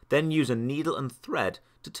Alcarid, then use a needle and thread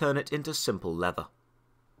to turn it into simple leather.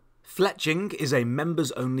 Fletching is a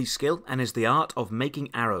members-only skill and is the art of making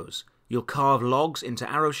arrows. You'll carve logs into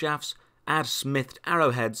arrow shafts, add smithed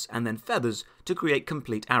arrowheads and then feathers to create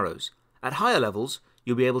complete arrows. At higher levels,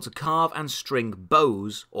 you'll be able to carve and string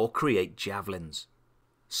bows or create javelins.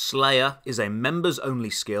 Slayer is a members-only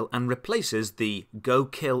skill and replaces the Go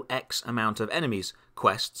Kill X amount of enemies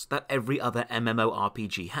quests that every other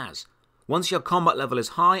MMORPG has. Once your combat level is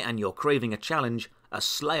high and you're craving a challenge, a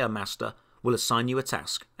Slayer Master will assign you a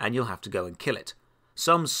task and you'll have to go and kill it.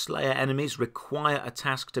 Some Slayer enemies require a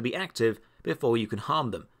task to be active before you can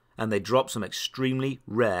harm them, and they drop some extremely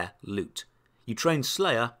rare loot. You train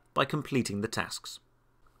Slayer by completing the tasks.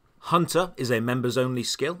 Hunter is a members-only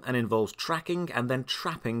skill and involves tracking and then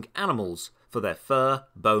trapping animals for their fur,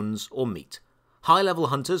 bones, or meat. High-level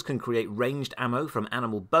hunters can create ranged ammo from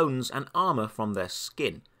animal bones and armour from their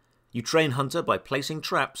skin. You train Hunter by placing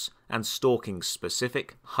traps and stalking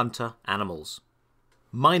specific hunter animals.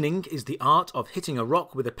 Mining is the art of hitting a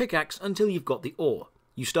rock with a pickaxe until you've got the ore.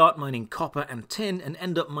 You start mining copper and tin and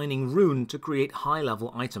end up mining rune to create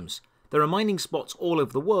high-level items. There are mining spots all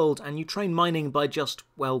over the world and you train mining by just,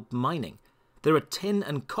 well, mining. There are tin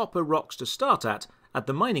and copper rocks to start at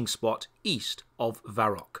the mining spot east of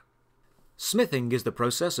Varrock. Smithing is the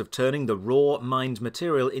process of turning the raw mined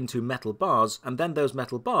material into metal bars and then those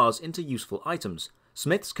metal bars into useful items.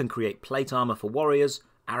 Smiths can create plate armor for warriors,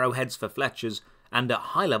 arrowheads for fletchers, and at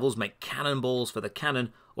high levels make cannonballs for the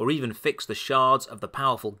cannon or even fix the shards of the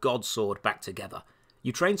powerful god sword back together.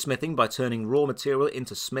 You train smithing by turning raw material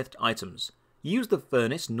into smithed items. Use the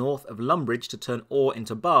furnace north of Lumbridge to turn ore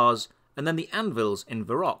into bars, and then the anvils in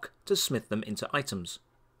Varrock to smith them into items.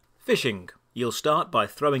 Fishing. You'll start by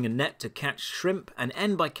throwing a net to catch shrimp and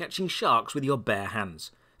end by catching sharks with your bare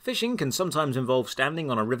hands. Fishing can sometimes involve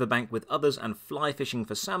standing on a riverbank with others and fly fishing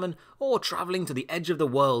for salmon, or travelling to the edge of the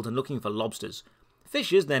world and looking for lobsters.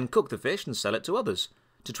 Fishers then cook the fish and sell it to others.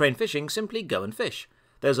 To train fishing, simply go and fish.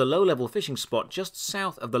 There's a low-level fishing spot just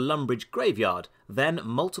south of the Lumbridge graveyard, then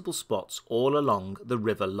multiple spots all along the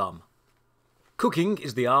River Lum. Cooking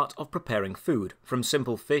is the art of preparing food, from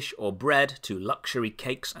simple fish or bread to luxury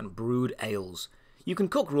cakes and brewed ales. You can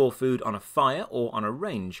cook raw food on a fire or on a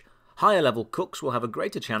range. Higher level cooks will have a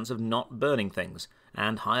greater chance of not burning things,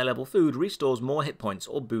 and higher level food restores more hit points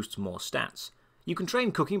or boosts more stats. You can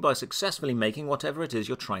train cooking by successfully making whatever it is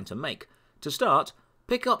you're trying to make. To start,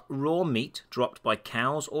 pick up raw meat dropped by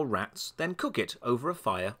cows or rats, then cook it over a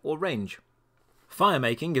fire or range. Fire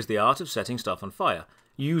making is the art of setting stuff on fire.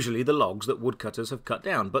 Usually the logs that woodcutters have cut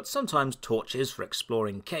down, but sometimes torches for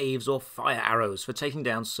exploring caves or fire arrows for taking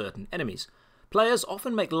down certain enemies. Players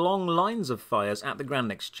often make long lines of fires at the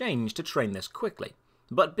Grand Exchange to train this quickly.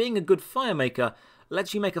 But being a good fire maker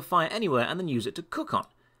lets you make a fire anywhere and then use it to cook on.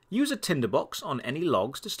 Use a tinderbox on any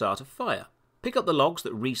logs to start a fire. Pick up the logs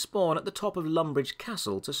that respawn at the top of Lumbridge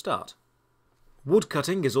Castle to start.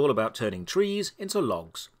 Woodcutting is all about turning trees into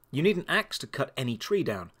logs. You need an axe to cut any tree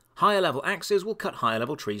down. Higher level axes will cut higher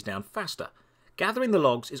level trees down faster. Gathering the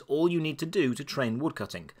logs is all you need to do to train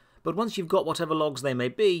woodcutting, but once you've got whatever logs they may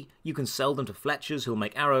be, you can sell them to fletchers who'll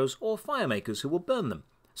make arrows or firemakers who will burn them.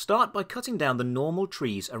 Start by cutting down the normal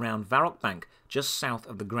trees around Varrock Bank just south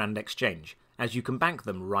of the Grand Exchange, as you can bank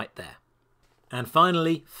them right there. And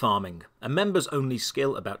finally, farming, a members only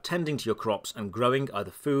skill about tending to your crops and growing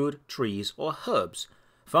either food, trees or herbs.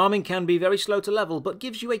 Farming can be very slow to level, but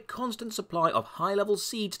gives you a constant supply of high-level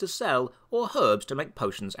seeds to sell or herbs to make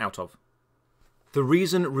potions out of. The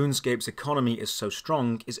reason RuneScape's economy is so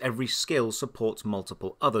strong is every skill supports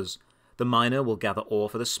multiple others. The miner will gather ore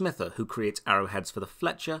for the smither, who creates arrowheads for the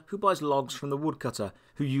fletcher, who buys logs from the woodcutter,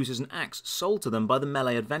 who uses an axe sold to them by the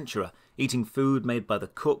melee adventurer, eating food made by the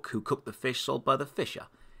cook, who cooked the fish sold by the fisher.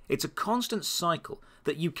 It's a constant cycle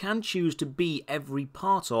that you can choose to be every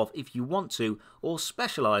part of if you want to, or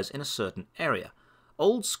specialise in a certain area.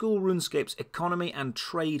 Old School Runescape's economy and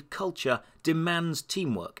trade culture demands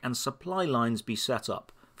teamwork and supply lines be set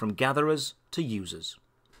up, from gatherers to users.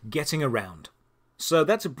 Getting around. So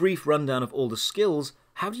that's a brief rundown of all the skills.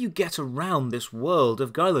 How do you get around this world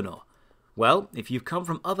of Guylenor? Well, if you've come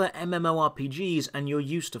from other MMORPGs and you're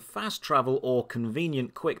used to fast travel or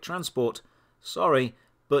convenient quick transport, sorry,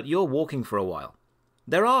 but you're walking for a while.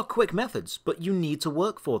 There are quick methods, but you need to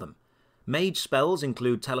work for them. Mage spells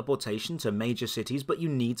include teleportation to major cities, but you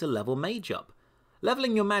need to level mage up.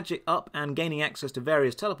 Leveling your magic up and gaining access to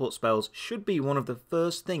various teleport spells should be one of the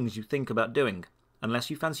first things you think about doing, unless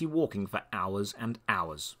you fancy walking for hours and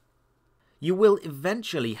hours. You will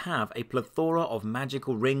eventually have a plethora of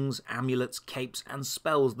magical rings, amulets, capes, and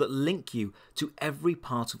spells that link you to every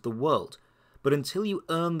part of the world, but until you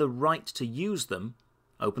earn the right to use them,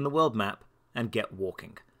 open the world map and get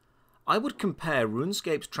walking. I would compare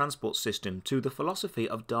RuneScape's transport system to the philosophy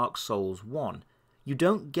of Dark Souls 1. You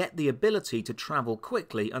don't get the ability to travel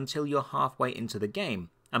quickly until you're halfway into the game,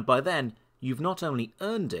 and by then you've not only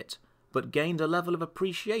earned it, but gained a level of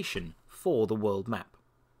appreciation for the world map.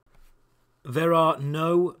 There are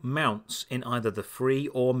no mounts in either the free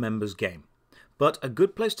or members game, but a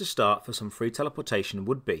good place to start for some free teleportation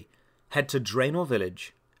would be head to Draenor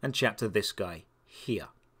Village and chat to this guy here.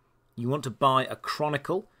 You want to buy a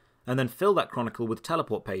chronicle and then fill that chronicle with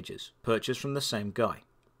teleport pages, purchased from the same guy.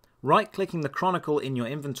 Right-clicking the chronicle in your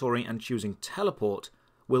inventory and choosing teleport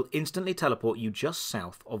will instantly teleport you just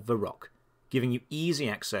south of Varrock, giving you easy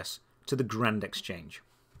access to the Grand Exchange.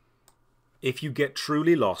 If you get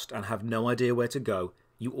truly lost and have no idea where to go,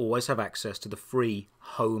 you always have access to the free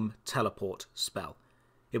Home Teleport spell.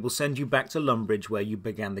 It will send you back to Lumbridge where you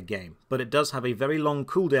began the game, but it does have a very long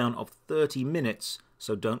cooldown of 30 minutes,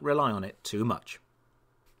 so don't rely on it too much.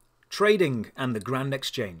 Trading and the Grand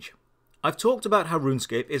Exchange. I've talked about how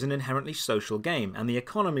RuneScape is an inherently social game, and the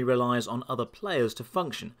economy relies on other players to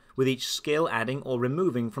function, with each skill adding or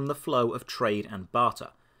removing from the flow of trade and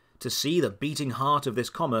barter. To see the beating heart of this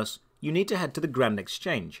commerce, you need to head to the Grand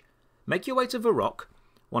Exchange. Make your way to Varrock,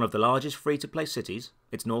 one of the largest free-to-play cities.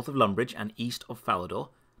 It's north of Lumbridge and east of Falador.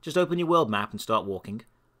 Just open your world map and start walking.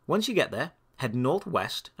 Once you get there, head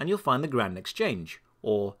northwest and you'll find the Grand Exchange,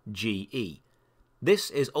 or GE. This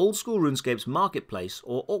is Old School Runescape's marketplace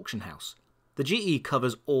or auction house. The GE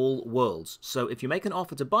covers all worlds, so if you make an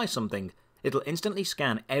offer to buy something, it'll instantly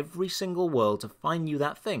scan every single world to find you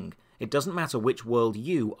that thing. It doesn't matter which world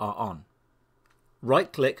you are on.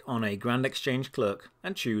 Right-click on a Grand Exchange clerk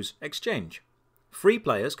and choose Exchange. Free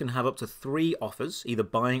players can have up to 3 offers, either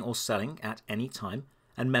buying or selling, at any time,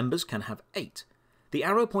 and members can have 8. The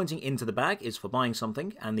arrow pointing into the bag is for buying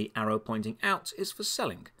something, and the arrow pointing out is for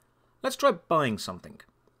selling. Let's try buying something.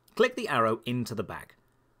 Click the arrow into the bag.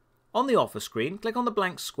 On the offer screen, click on the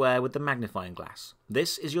blank square with the magnifying glass.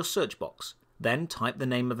 This is your search box. Then type the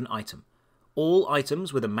name of an item. All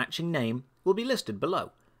items with a matching name will be listed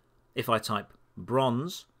below. If I type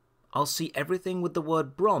bronze, I'll see everything with the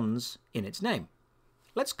word bronze in its name.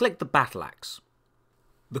 Let's click the battle axe.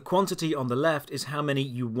 The quantity on the left is how many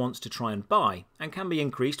you want to try and buy, and can be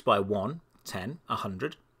increased by 1, 10,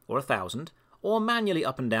 100, or 1,000, or manually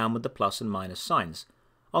up and down with the plus and minus signs.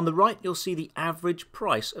 On the right, you'll see the average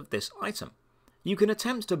price of this item. You can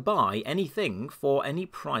attempt to buy anything for any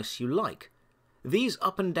price you like. These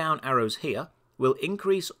up and down arrows here will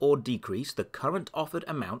increase or decrease the current offered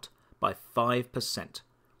amount by 5%.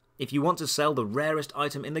 If you want to sell the rarest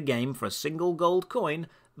item in the game for a single gold coin,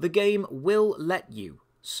 the game will let you,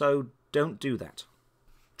 so don't do that.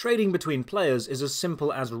 Trading between players is as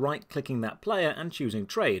simple as right-clicking that player and choosing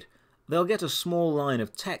trade. They'll get a small line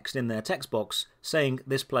of text in their text box saying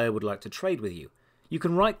this player would like to trade with you. You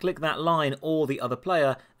can right-click that line or the other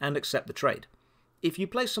player and accept the trade. If you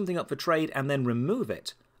place something up for trade and then remove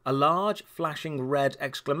it, a large flashing red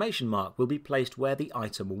exclamation mark will be placed where the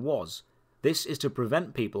item was. This is to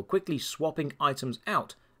prevent people quickly swapping items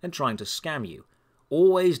out and trying to scam you.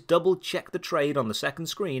 Always double-check the trade on the second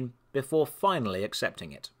screen before finally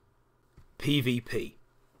accepting it. PvP.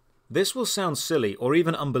 This will sound silly or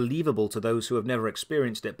even unbelievable to those who have never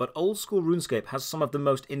experienced it, but Old School RuneScape has some of the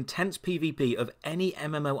most intense PvP of any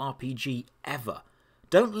MMORPG ever.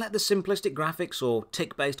 Don't let the simplistic graphics or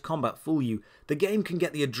tick-based combat fool you. The game can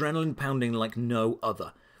get the adrenaline pounding like no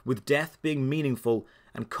other. With death being meaningful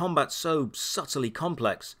and combat so subtly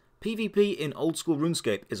complex, PvP in Old School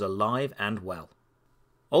RuneScape is alive and well.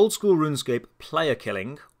 Old School RuneScape player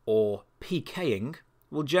killing, or PKing,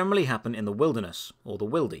 will generally happen in the wilderness, or the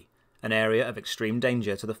Wildy, an area of extreme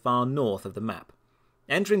danger to the far north of the map.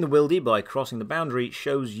 Entering the Wildy by crossing the boundary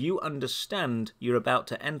shows you understand you're about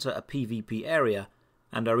to enter a PvP area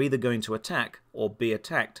and are either going to attack or be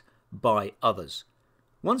attacked by others.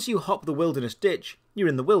 Once you hop the wilderness ditch, you're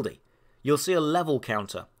in the Wildy. You'll see a level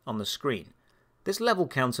counter on the screen. This level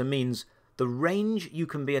counter means the range you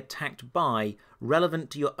can be attacked by relevant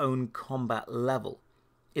to your own combat level.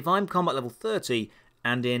 If I'm combat level 30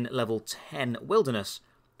 and in level 10 wilderness,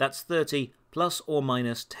 that's 30 plus or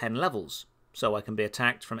minus 10 levels, so I can be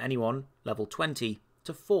attacked from anyone level 20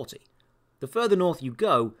 to 40. The further north you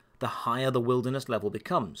go, the higher the wilderness level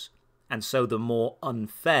becomes, and so the more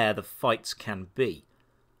unfair the fights can be.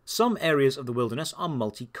 Some areas of the wilderness are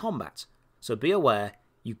multi-combat, so be aware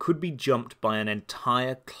you could be jumped by an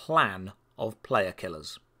entire clan of player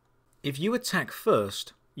killers. If you attack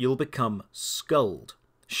first, you'll become skulled,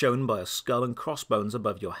 shown by a skull and crossbones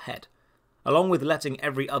above your head. Along with letting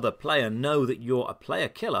every other player know that you're a player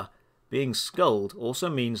killer, being skulled also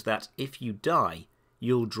means that if you die,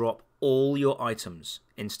 you'll drop all your items,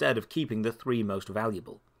 instead of keeping the 3 most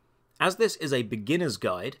valuable. As this is a beginner's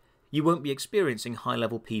guide, you won't be experiencing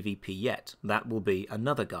high-level PvP yet. That will be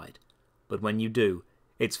another guide. But when you do,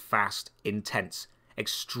 it's fast, intense,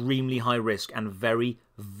 extremely high risk, and very,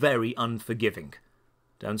 very unforgiving.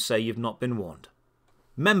 Don't say you've not been warned.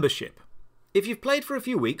 Membership. If you've played for a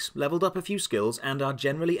few weeks, leveled up a few skills, and are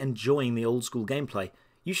generally enjoying the old school gameplay,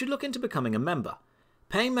 you should look into becoming a member.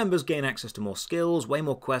 Paying members gain access to more skills, way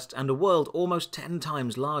more quests, and a world almost 10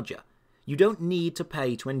 times larger. You don't need to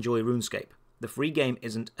pay to enjoy RuneScape. The free game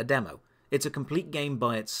isn't a demo. It's a complete game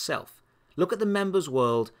by itself. Look at the members'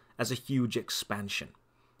 world as a huge expansion.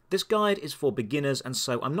 This guide is for beginners, and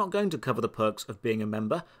so I'm not going to cover the perks of being a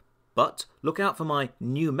member, but look out for my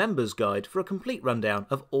new members guide for a complete rundown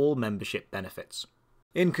of all membership benefits.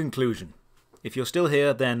 In conclusion, if you're still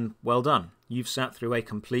here, then well done. You've sat through a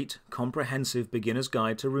complete, comprehensive beginner's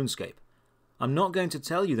guide to RuneScape. I'm not going to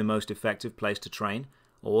tell you the most effective place to train,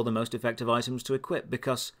 or the most effective items to equip,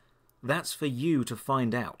 because that's for you to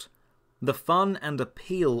find out. The fun and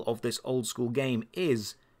appeal of this old school game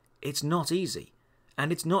is, it's not easy.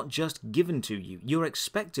 And it's not just given to you. You're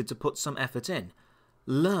expected to put some effort in.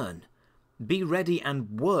 Learn. Be ready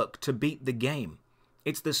and work to beat the game.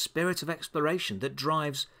 It's the spirit of exploration that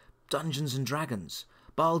drives Dungeons & Dragons,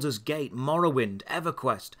 Baldur's Gate, Morrowind,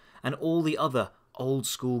 EverQuest, and all the other old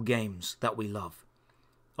school games that we love.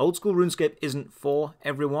 Old School RuneScape isn't for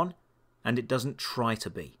everyone, and it doesn't try to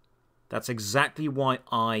be. That's exactly why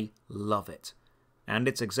I love it. And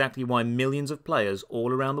it's exactly why millions of players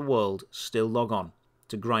all around the world still log on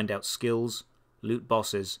to grind out skills, loot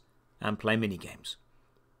bosses, and play minigames.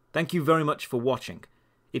 Thank you very much for watching.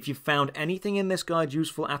 If you found anything in this guide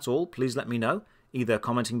useful at all, please let me know, either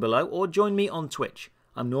commenting below or join me on Twitch.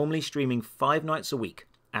 I'm normally streaming 5 nights a week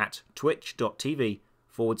at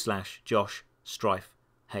twitch.tv/Josh Strife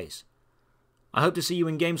Hayes. I hope to see you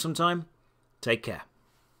in game sometime. Take care.